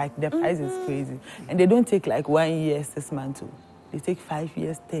are like, the price is crazy. And they don't take like 1 year, 6 months. They take 5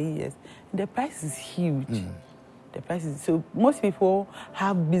 years, 10 years. And the price is huge. The price is, so most people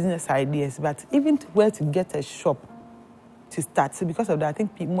have business ideas, but even where to get a shop to start. So because of that, I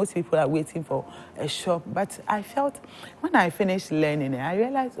think most people are waiting for a shop. But I felt, when I finished learning it, I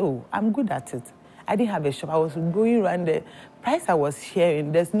realized, oh, I'm good at it. I didn't have a shop. I was going around, the price I was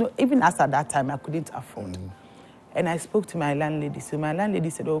hearing, there's no, even as at that time, I couldn't afford. And I spoke to my landlady. So my landlady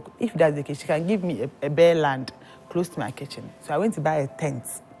said, oh, if that's the case, she can give me a bare land close to my kitchen. So I went to buy a tent.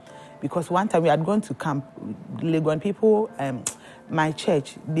 Because one time we had gone to camp, Legon people, my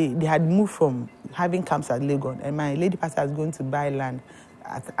church, they had moved from having camps at Legon, and my lady pastor was going to buy land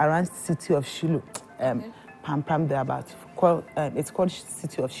around city of Shiloh. Pam thereabout. It's called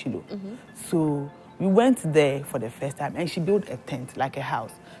City of Shiloh. So we went there for the first time, and she built a tent, like a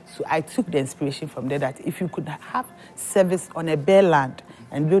house. So I took the inspiration from there that if you could have service on a bare land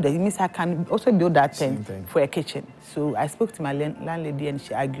and build it, it means I can also build that tent for a kitchen. So I spoke to my landlady, and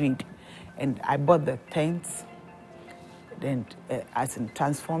she agreed. And I bought the tent, then I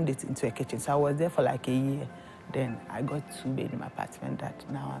transformed it into a kitchen. So I was there for like a year. Then I got 2 bedroom apartment that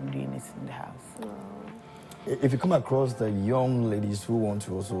now I'm doing it in the house. If you come across the young ladies who want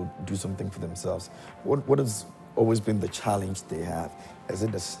to also do something for themselves, what has always been the challenge they have? Is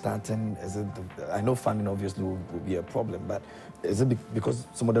it the starting? Is it I know funding obviously will be a problem, but is it because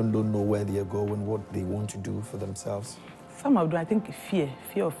some of them don't know where they are going, what they want to do for themselves? Some of them, I think, fear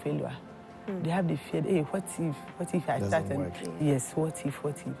of failure. They have the fear, hey, what if I start and yes, what if?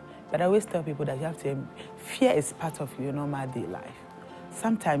 But I always tell people that you have to, fear is part of your normal day life.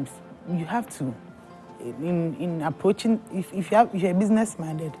 Sometimes you have to, in approaching, if you're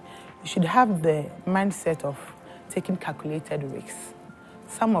business-minded, you should have the mindset of taking calculated risks.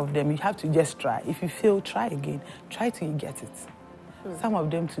 Some of them, you have to just try. If you fail, try again. Try till you get it. Some of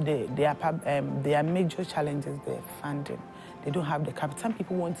them today, their major challenges, they're funding. They don't have the capital. Some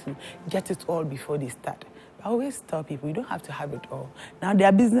people want to get it all before they start. I always tell people, you don't have to have it all. Now, there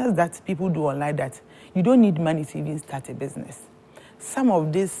are businesses that people do online that you don't need money to even start a business. Some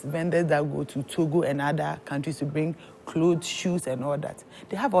of these vendors that go to Togo and other countries to bring clothes, shoes, and all that,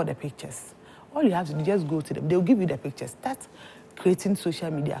 they have all the pictures. All you have to do is just go to them. They'll give you the pictures. Start creating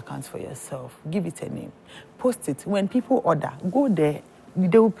social media accounts for yourself. Give it a name. Post it. When people order, go there.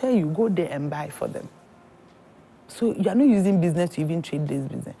 They will pay you. Go there and buy for them. So you're not using business to even trade this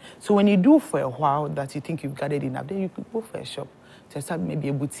business. So when you do for a while that you think you've gathered enough, then you could go for a shop to start maybe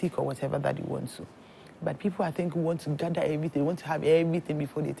a boutique or whatever that you want to. But people, I think, want to gather everything, want to have everything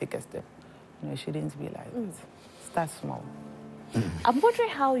before they take a step. No, it shouldn't be like that. Start small. I'm wondering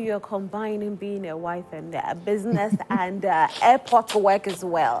how you're combining being a wife and business and airport work as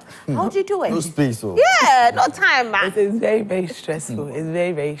well. How do you do it? No space. Yeah, no time, man. It is very, very stressful. It's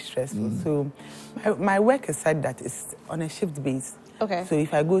very, very stressful. So my work is said that it's on a shift base. Okay. So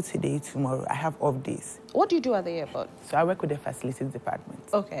if I go today, tomorrow, I have off days. What do you do at the airport? So I work with the facilities department.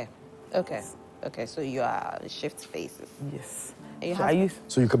 Okay. Okay, so you are shift basis. Yes.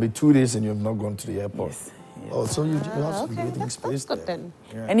 So you could be 2 days and you have not gone to the airport. Yes. Oh, so you have to be getting space That's good there. then.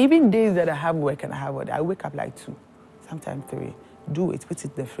 Yeah. And even days that I have work and I have order, I wake up like 2, sometimes 3. Do it, put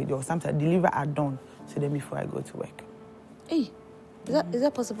it in the fridge, or sometimes deliver at dawn, so then before I go to work. Hey, is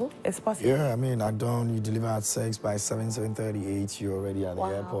that possible? It's possible. Yeah, I mean, at dawn, you deliver at 6, by 7:38, you're already at the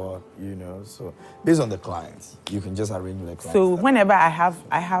airport, you know. So based on the clients, you can just arrange with the clients. So whenever I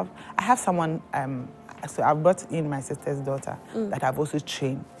have someone, so I've brought in my sister's daughter that I've also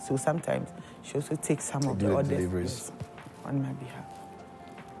trained. So sometimes she also takes some of the orders on my behalf.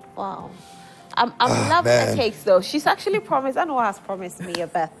 Wow. I'm loving the cakes though. She's actually promised, Anowa has promised me a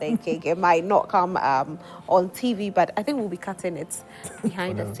birthday cake. It might not come on TV, but I think we'll be cutting it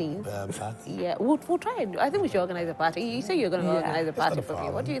behind the scenes. Yeah, we'll try and I think we should organize a party. You say you're going to organize a party for me.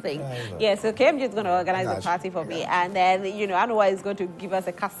 What do you think? Yes, okay, I'm just going to organize a party for me. And then, Anowa is going to give us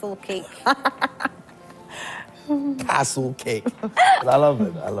a castle cake. Castle cake. I love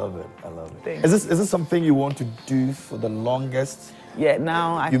it. Is this something you want to do for the longest? Yeah,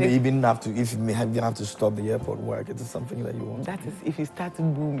 now I think... You may even have to stop the airport work. Is it something that you want? That is if you start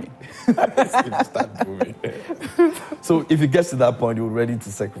booming. So if you get to that point, you're ready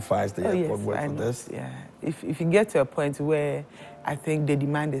to sacrifice the airport work for this? Yeah. If you get to a point where I think the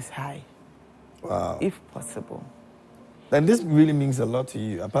demand is high. Wow. If possible. Then this really means a lot to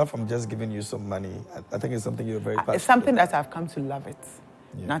you. Apart from just giving you some money, I think it's something you're very passionate It's something that I've come to love it.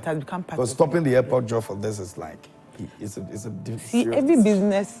 Yeah. Now it has become part of Because stopping the airport job for this is like, it's a See, every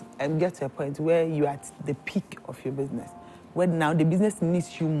business gets to a point where you're at the peak of your business. Where now the business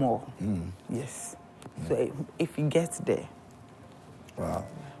needs you more. Yes. So if you get there. Wow,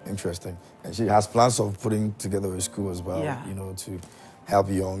 interesting. And she has plans of putting together a school as well, to help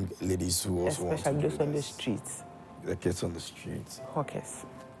young ladies who also want to especially those on the streets. The kids on the streets. Hawkers.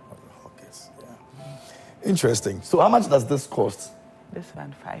 Hawkers, yeah. Interesting. So how much does this cost? This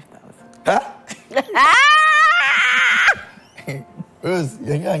one, 5,000. Huh? Rose,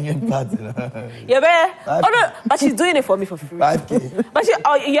 you're getting party. Yeah, man. Oh no, but she's doing it for me for free. 5K. But you're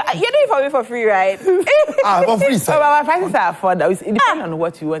doing it for me for free, right? For free, sir. My prices are affordable. It depends on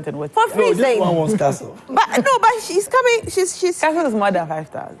what you want and what. For free, this one wants castle. But she's coming. She's castle is more than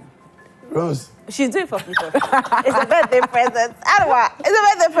 5,000. Rose. She's doing for people. It's a birthday present. Anowa, it's a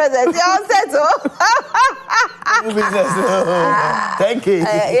birthday present. You're all set, oh? New business. Thank you.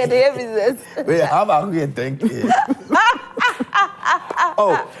 Yeah, the business. Wait, how about we thank you?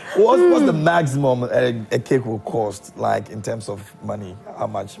 Oh, what's the maximum a cake will cost, like in terms of money? How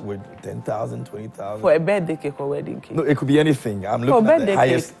much would 10,000, 20,000? For a birthday cake or wedding cake? No, it could be anything. I'm looking at the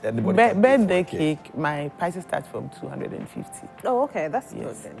highest anybody can pay birthday for a cake. my prices start from 250. Oh, okay, that's Yes.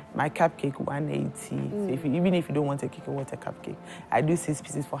 good then. My cupcake 180. So even if you don't want a cake, you want a cupcake. I do 6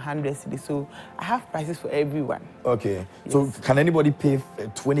 pieces for 100 cedis. So I have prices for everyone. Okay. Yes. So can anybody pay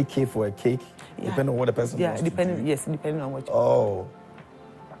 20K for a cake? Depending on what the person wants to do? Yes, depending on what you Oh,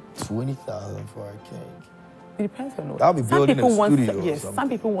 20,000 for a cake. It depends on what. That'll be building a studio or Yes, something. some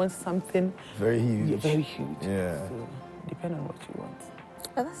people want something Very huge. Yeah, very huge. Yeah. So depending on what you want.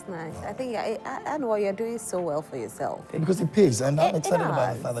 Oh, that's nice. I think, and what you're doing so well for yourself. Because it pays, and I'm It excited about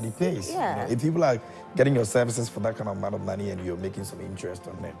the does. fact that it pays. Yeah. If people are getting your services for that kind of amount of money and you're making some interest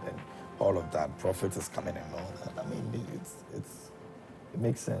on it, and all of that profit is coming and all that, I mean, it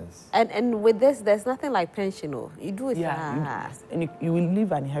makes sense. And with this, there's nothing like pension. Oh, you do it. And you will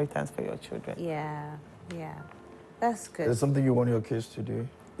leave an inheritance for your children. Yeah. That's good. Is there something you want your kids to do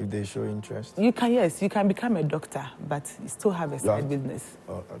if they show interest? You can become a doctor, but you still have a side business.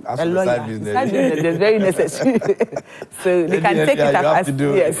 As A for the lawyer. side business. Side business is very necessary. So they can take it you up have as to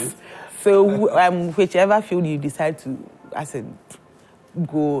do yes. it. So whichever field you decide to,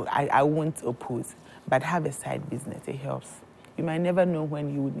 go, I won't oppose, but have a side business. It helps. You might never know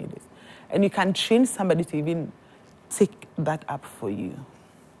when you would need it, and you can train somebody to even take that up for you.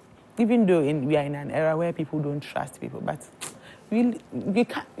 Even though we are in an era where people don't trust people, but you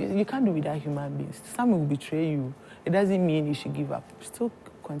can't do without human beings. Some will betray you. It doesn't mean you should give up. Still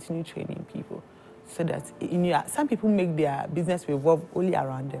continue training people so that some people make their business revolve only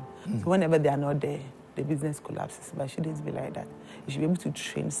around them. So whenever they are not there, the business collapses. But it shouldn't be like that. You should be able to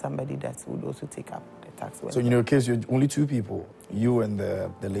train somebody that would also take up the tax. So in your case, you're only 2 people, you and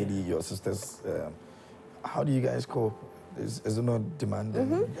the lady, your sisters. How do you guys cope? Is it not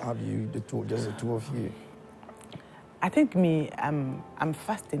demanding? How do you, just the 2 of you? I think I'm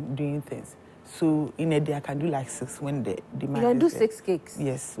fast in doing things. So in a day, I can do like 6 when the demand You can do is there. 6 cakes?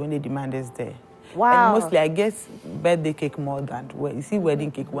 Yes, when the demand is there. Wow. And mostly I guess birthday cake more than, you see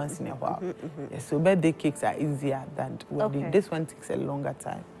wedding cake once in a while. Yes, so birthday cakes are easier than wedding. Okay. This one takes a longer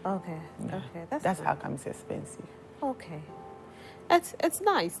time. Okay. Yeah. Okay. That's good. how come it's expensive. Okay. It's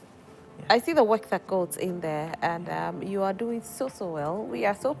nice. Yeah. I see the work that goes in there, and you are doing so well. We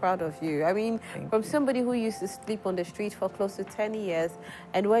are so proud of you. I mean, from somebody who used to sleep on the street for close to 10 years,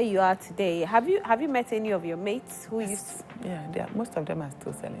 and where you are today. Have you met any of your mates who used to... Yeah, most of them are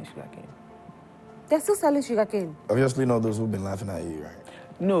still selling sugarcane. They're still selling sugarcane? Obviously not those who've been laughing at you, right?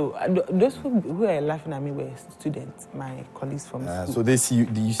 No, those who are laughing at me were students, my colleagues from school. So they see you,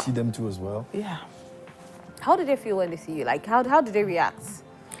 do you see them too as well? Yeah. How do they feel when they see you? Like, how do they react?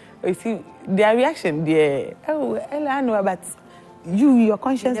 You see, their reaction, I know, but your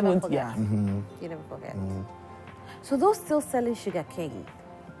conscience You never won't, forget. yeah. You never forget. So those still selling sugarcane,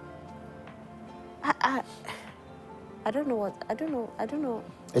 I don't know.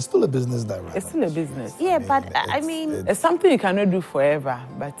 It's still a business that runs. It's still a business. Yeah, but I mean... It's something you cannot do forever,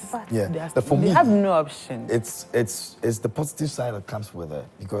 but Yeah, they for me, have no option. It's the positive side that comes with it,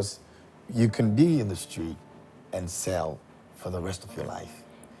 because you can be in the street and sell for the rest of your life.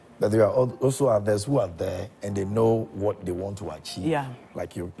 But there are also others who are there and they know what they want to achieve. Yeah.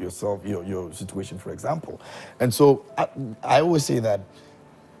 Like yourself, your situation, for example. And so I always say that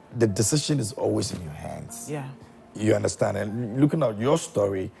the decision is always in your hands. Yeah. You understand? And looking at your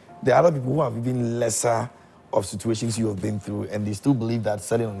story, there are other people who have even lesser of situations you have been through, and they still believe that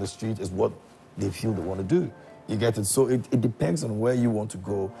selling on the street is what they feel they want to do. You get it? So it depends on where you want to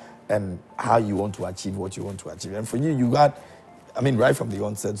go and how you want to achieve what you want to achieve. And for you got, right from the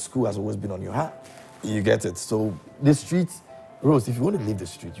onset, school has always been on your heart. You get it? So the streets, Rose, if you want to leave the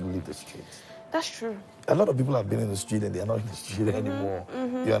street, you leave the street. That's true. A lot of people have been in the street and they are not in the street anymore.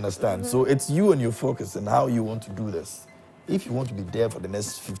 You understand? So it's you and your focus and how you want to do this. If you want to be there for the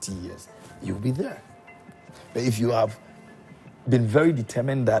next 50 years, you'll be there. But if you have been very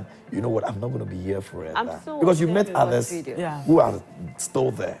determined that, you know what, I'm not going to be here forever. Because you met others who are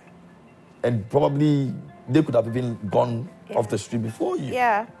still there. And probably they could have even gone off the street before you.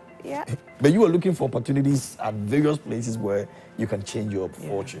 Yeah. But you are looking for opportunities at various places where you can change your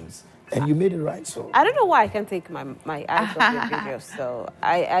fortunes. And you made it right, so. I don't know why I can't take my eyes off your videos. So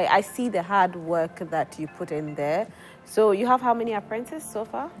I see the hard work that you put in there. So you have how many apprentices so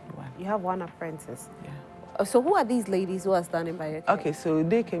far? 1. You have 1 apprentice. Yeah. Oh, so who are these ladies who are standing by your cake? Okay, so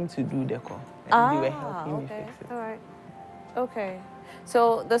they came to do decor. And they were helping me fix it. All right. Okay.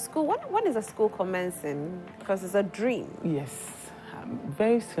 So the school, when is the school commencing? Because it's a dream. Yes.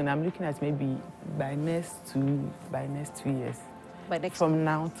 Very soon. I'm looking at maybe by next 2 years. From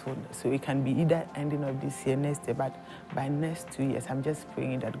now to, so it can be either ending of this year, next year, but by next 2 years, I'm just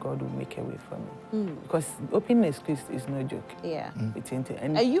praying that God will make a way for me. Because opening a school is no joke. Yeah.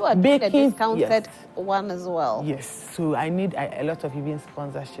 And you are doing a discounted one as well. Yes. So I need a lot of even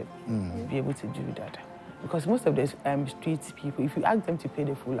sponsorship to be able to do that. Because most of the street people, if you ask them to pay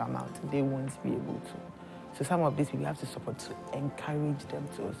the full amount, they won't be able to. So some of these people have to support to encourage them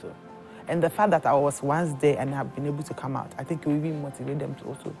to also. And the fact that I was once there and have been able to come out, I think it will even motivate them to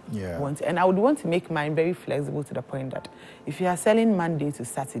also want to. And I would want to make mine very flexible to the point that if you are selling Monday to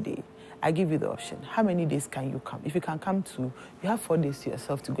Saturday, I give you the option. How many days can you come? If you can come you have 4 days to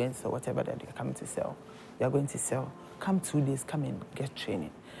yourself to go and sell whatever that you're coming to sell. You're going to sell. Come 2 days, come and get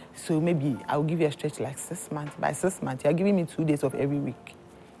training. So maybe I'll give you a stretch like 6 months. By 6 months, you're giving me 2 days of every week.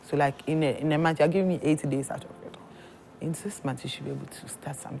 So like in a month, you're giving me 8 days out of it. In 6 months, you should be able to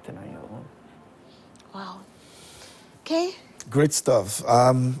start something on your own. Wow. Okay. Great stuff.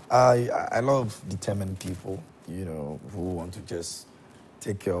 I love determined people, who want to just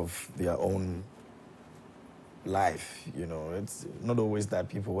take care of their own life. It's not always that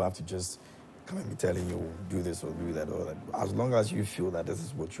people who have to just come and be telling you do this or do that or that. As long as you feel that this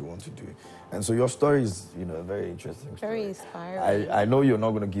is what you want to do. And so your story is, a very interesting story. Very inspiring. I know you're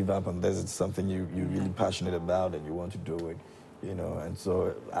not going to give up on this. It's something you're really passionate about and you want to do it, And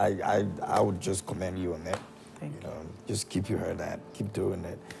so I would just commend you on that. Thank you. Just keep your head at, keep doing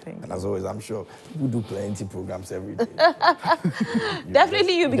it. Thank and as always, I'm sure we do plenty programs every day.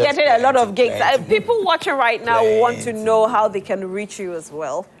 Definitely you'll be getting a lot of gigs. People watching right now want to know how they can reach you as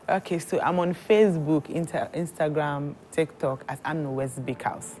well. Okay, so I'm on Facebook, Instagram, TikTok as Anowa's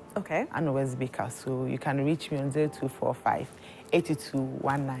Bakehouse. Okay. Anowa's Bakehouse. So you can reach me on 0245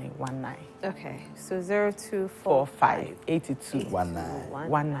 821919. Okay, so 0245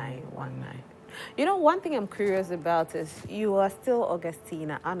 821919. One thing I'm curious about is you are still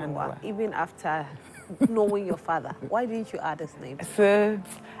Augustine Anowa, even after knowing your father. Why didn't you add his name? So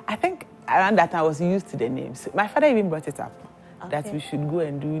I think around that I was used to the names. My father even brought it up. That we should go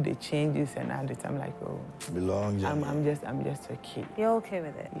and do the changes and add it. I'm like, I'm just okay. You're okay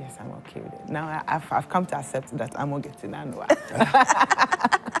with it? Yes, I'm okay with it. Now I've come to accept that I'm Augustine Anowa.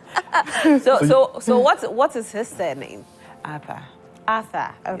 So what is his surname? Arthur.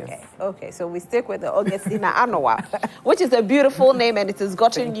 Okay. Yes. Okay. So we stick with the Augustine Anowa, which is a beautiful name, and it has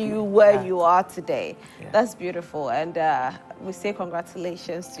gotten you where you are today. Yeah. That's beautiful, and we say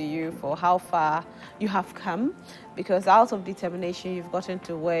congratulations to you for how far you have come, because out of determination you've gotten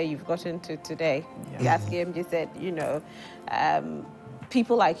to where you've gotten to today. Yeah. As KMJ said,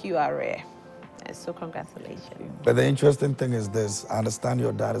 people like you are rare, and so congratulations. But the interesting thing is this: I understand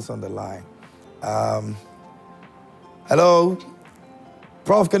your dad is on the line. Hello.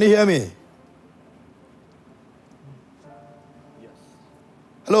 Prof, can you hear me? Yes.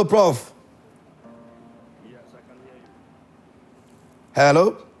 Hello, Prof. Yes, I can hear you.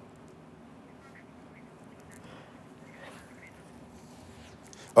 Hello?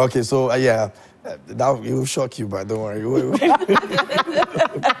 Okay, so, that it will shock you, but don't worry. You'll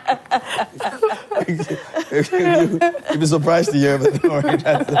be surprised to hear, but don't worry.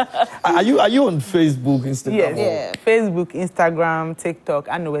 Are you on Facebook, Instagram? Yes, yeah. Facebook, Instagram, TikTok,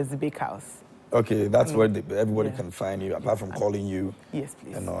 Anowa's Bakehouse. Okay, that's where everybody can find you, apart from calling you. Yes,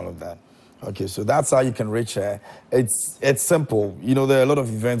 please. And all of that. Okay, so that's how you can reach her. It's simple. There are a lot of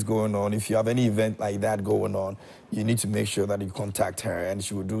events going on. If you have any event like that going on, you need to make sure that you contact her, and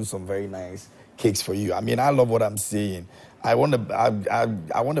she will do some very nice cakes for you. I mean, I love what I'm seeing. I want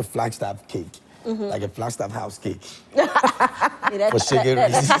a Flagstaff cake. Mm-hmm. Like a Flagstaff house cake. For sugar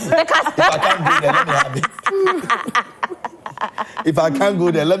reasons. If I can't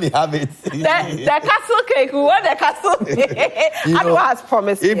go there, let me have it. The castle cake, we want the castle cake. Anowa has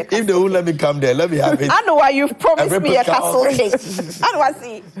promised me a castle. If they won't let me come there, let me have it. Anowa, you've promised me a castle cake. Anowa,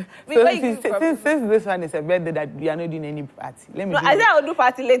 see. Since this one is a birthday that we are not doing any party. I said I'll do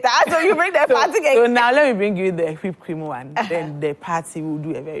party later. So you bring the party cake. So now let me bring you the whipped cream one. Then the party will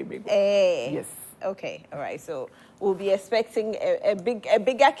do a very big one. Yes. Okay, all right. So we'll be expecting a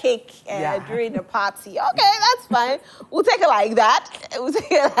bigger cake during the party. Okay, that's fine. We'll take it like that.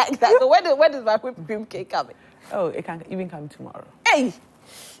 So when does my whipped cream cake come in? Oh, it can even come tomorrow. Hey!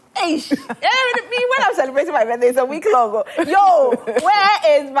 Hey! Me, when I'm celebrating my birthday, it's a week long ago. Yo,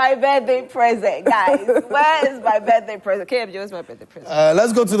 where is my birthday present, guys? Where is my birthday present? KMJ, where's my birthday present?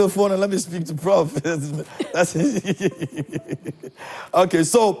 Let's go to the phone and let me speak to Prof. That's okay,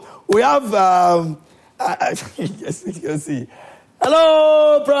 so we have, yes, you can see.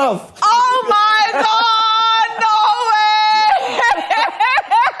 Hello, Prof. Oh my God, no way!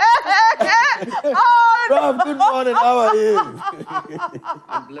 Oh, Prof, good morning, how are you?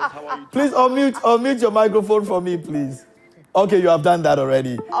 I'm blessed. How are you? Please unmute your microphone for me, please. Okay, you have done that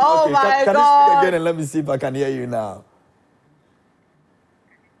already. Oh okay, my can God. you speak again and let me see if I can hear you now?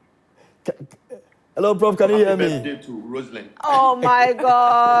 Hello, Prof, can you hear me? Happy birthday to Rosalind. Oh my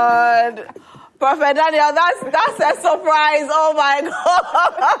God. Prophet Daniel, that's a surprise. Oh my God.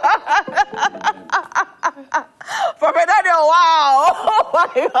 Prophet Daniel, wow.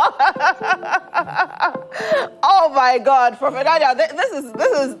 Oh my God. Prophet Daniel, this is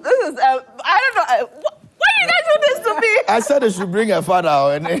I don't know. Why did you guys do this to me? I said I should bring her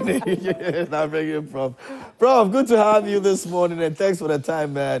father and now bring him Prof. Prof, good to have you this morning and thanks for the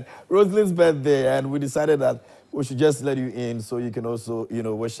time, man. Rosalind's birthday, and we decided that we should just let you in so you can also,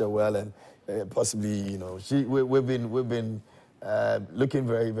 wish her well and possibly, we've been looking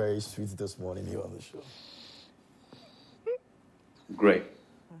very, very sweet this morning here on the show. Great.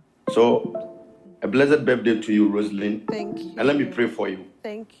 So, a blessed birthday to you, Rosalind. Thank you. And let me pray for you.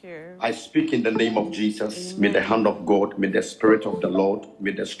 Thank you. I speak in the name of Jesus. Amen. May the hand of God, may the Spirit of the Lord,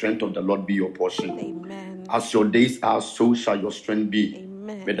 may the strength of the Lord be your portion. Amen. As your days are, so shall your strength be.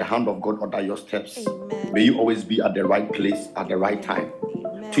 Amen. May the hand of God order your steps. Amen. May you always be at the right place at the right time.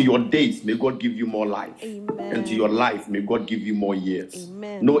 Amen. To your days, may God give you more life. Amen. And to your life, may God give you more years.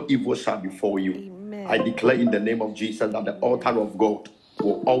 Amen. No evil shall befall you. Amen. I declare in the name of Jesus that the altar of God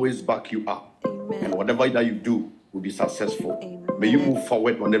will always back you up. Amen. And whatever that you do will be successful. Amen. May you move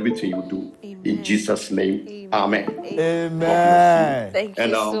forward on everything you do. Amen. In Jesus' name, amen. Amen. Thank you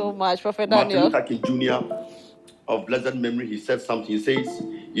And, so much, Prophet Martin Daniel. Luther King Jr. of blessed memory, he said something. He says,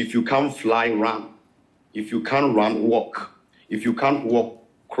 if you can't fly, run. If you can't run, walk. If you can't walk,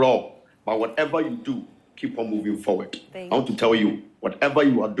 crawl. But whatever you do, keep on moving forward. I want to tell you, whatever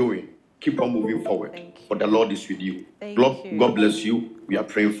you are doing, keep on moving forward. For the Lord is with you. God bless you. We are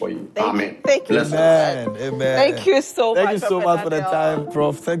praying for you. Amen. Thank you. Amen. Amen. Thank you so much. Thank you so much for the Daniel. time,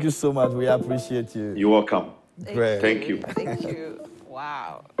 Prof. Thank you so much. We appreciate you. You're welcome. Great. Thank you. Thank you.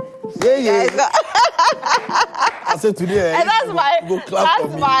 Wow. Yeah. I said today. And that's my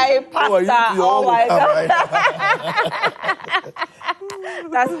pastor. Oh my God.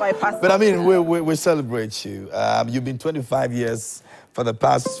 That's my pastor. But I mean, we celebrate you. You've been 25 years for the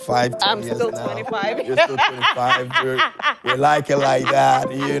past 5 10 I'm years still now. 25. You're still 25. we like it like that,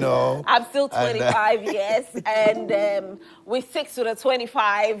 I'm still 25 years, and we stick to the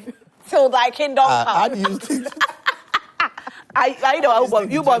 25 till thy kingdom How comes. do you think? I know I will bomb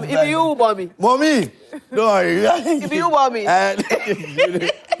you. Bomb if you bomb me. Mommy, no worry. If you bomb me.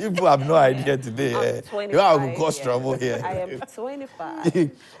 You people have no idea today. I'm 25. You are going to cause trouble here. I am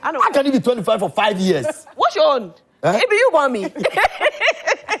 25. I know. How can you be 25 for 5 years? What's your own? Huh? If you bomb me.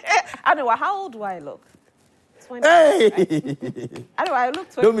 I know. How old do I look? 25. Hey! I know. I look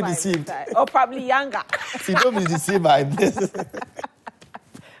 25. Don't be deceived. Or probably younger. See, don't be deceived by this.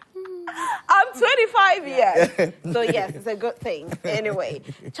 I'm 25 years. So, yes, it's a good thing. Anyway,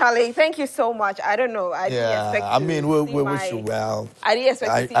 Charlie, thank you so much. I don't know. I didn't expect I to mean, we wish you well. I didn't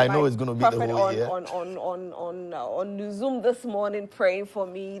expect to see I know it's going to be the whole year. On Zoom this morning praying for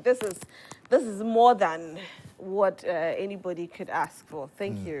me. This is more than what anybody could ask for.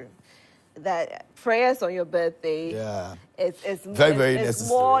 Thank you. That prayers on your birthday is very necessary.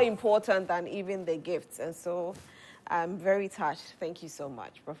 more important than even the gifts. And so I'm very touched. Thank you so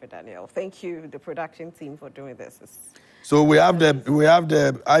much, Prophet Daniel. Thank you, the production team, for doing this. So we have the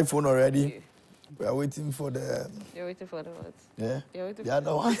iPhone already. We are waiting for the. You're waiting for the what? Yeah. You're waiting The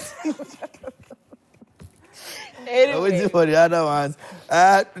other ones. Anyway. We're waiting for the other ones.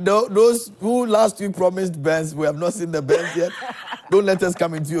 Those who last week promised bands, we have not seen the bands yet. Don't let us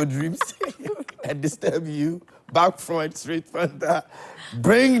come into your dreams and disturb you. Back from it, straight from there.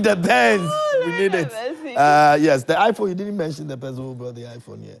 Bring the bands. We need it. Yes, the iPhone. You didn't mention the person who brought the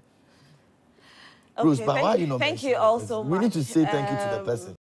iPhone yet. Okay, Bruce, but why are you not thank you mentioning all the so person? much. We need to say thank you to the person.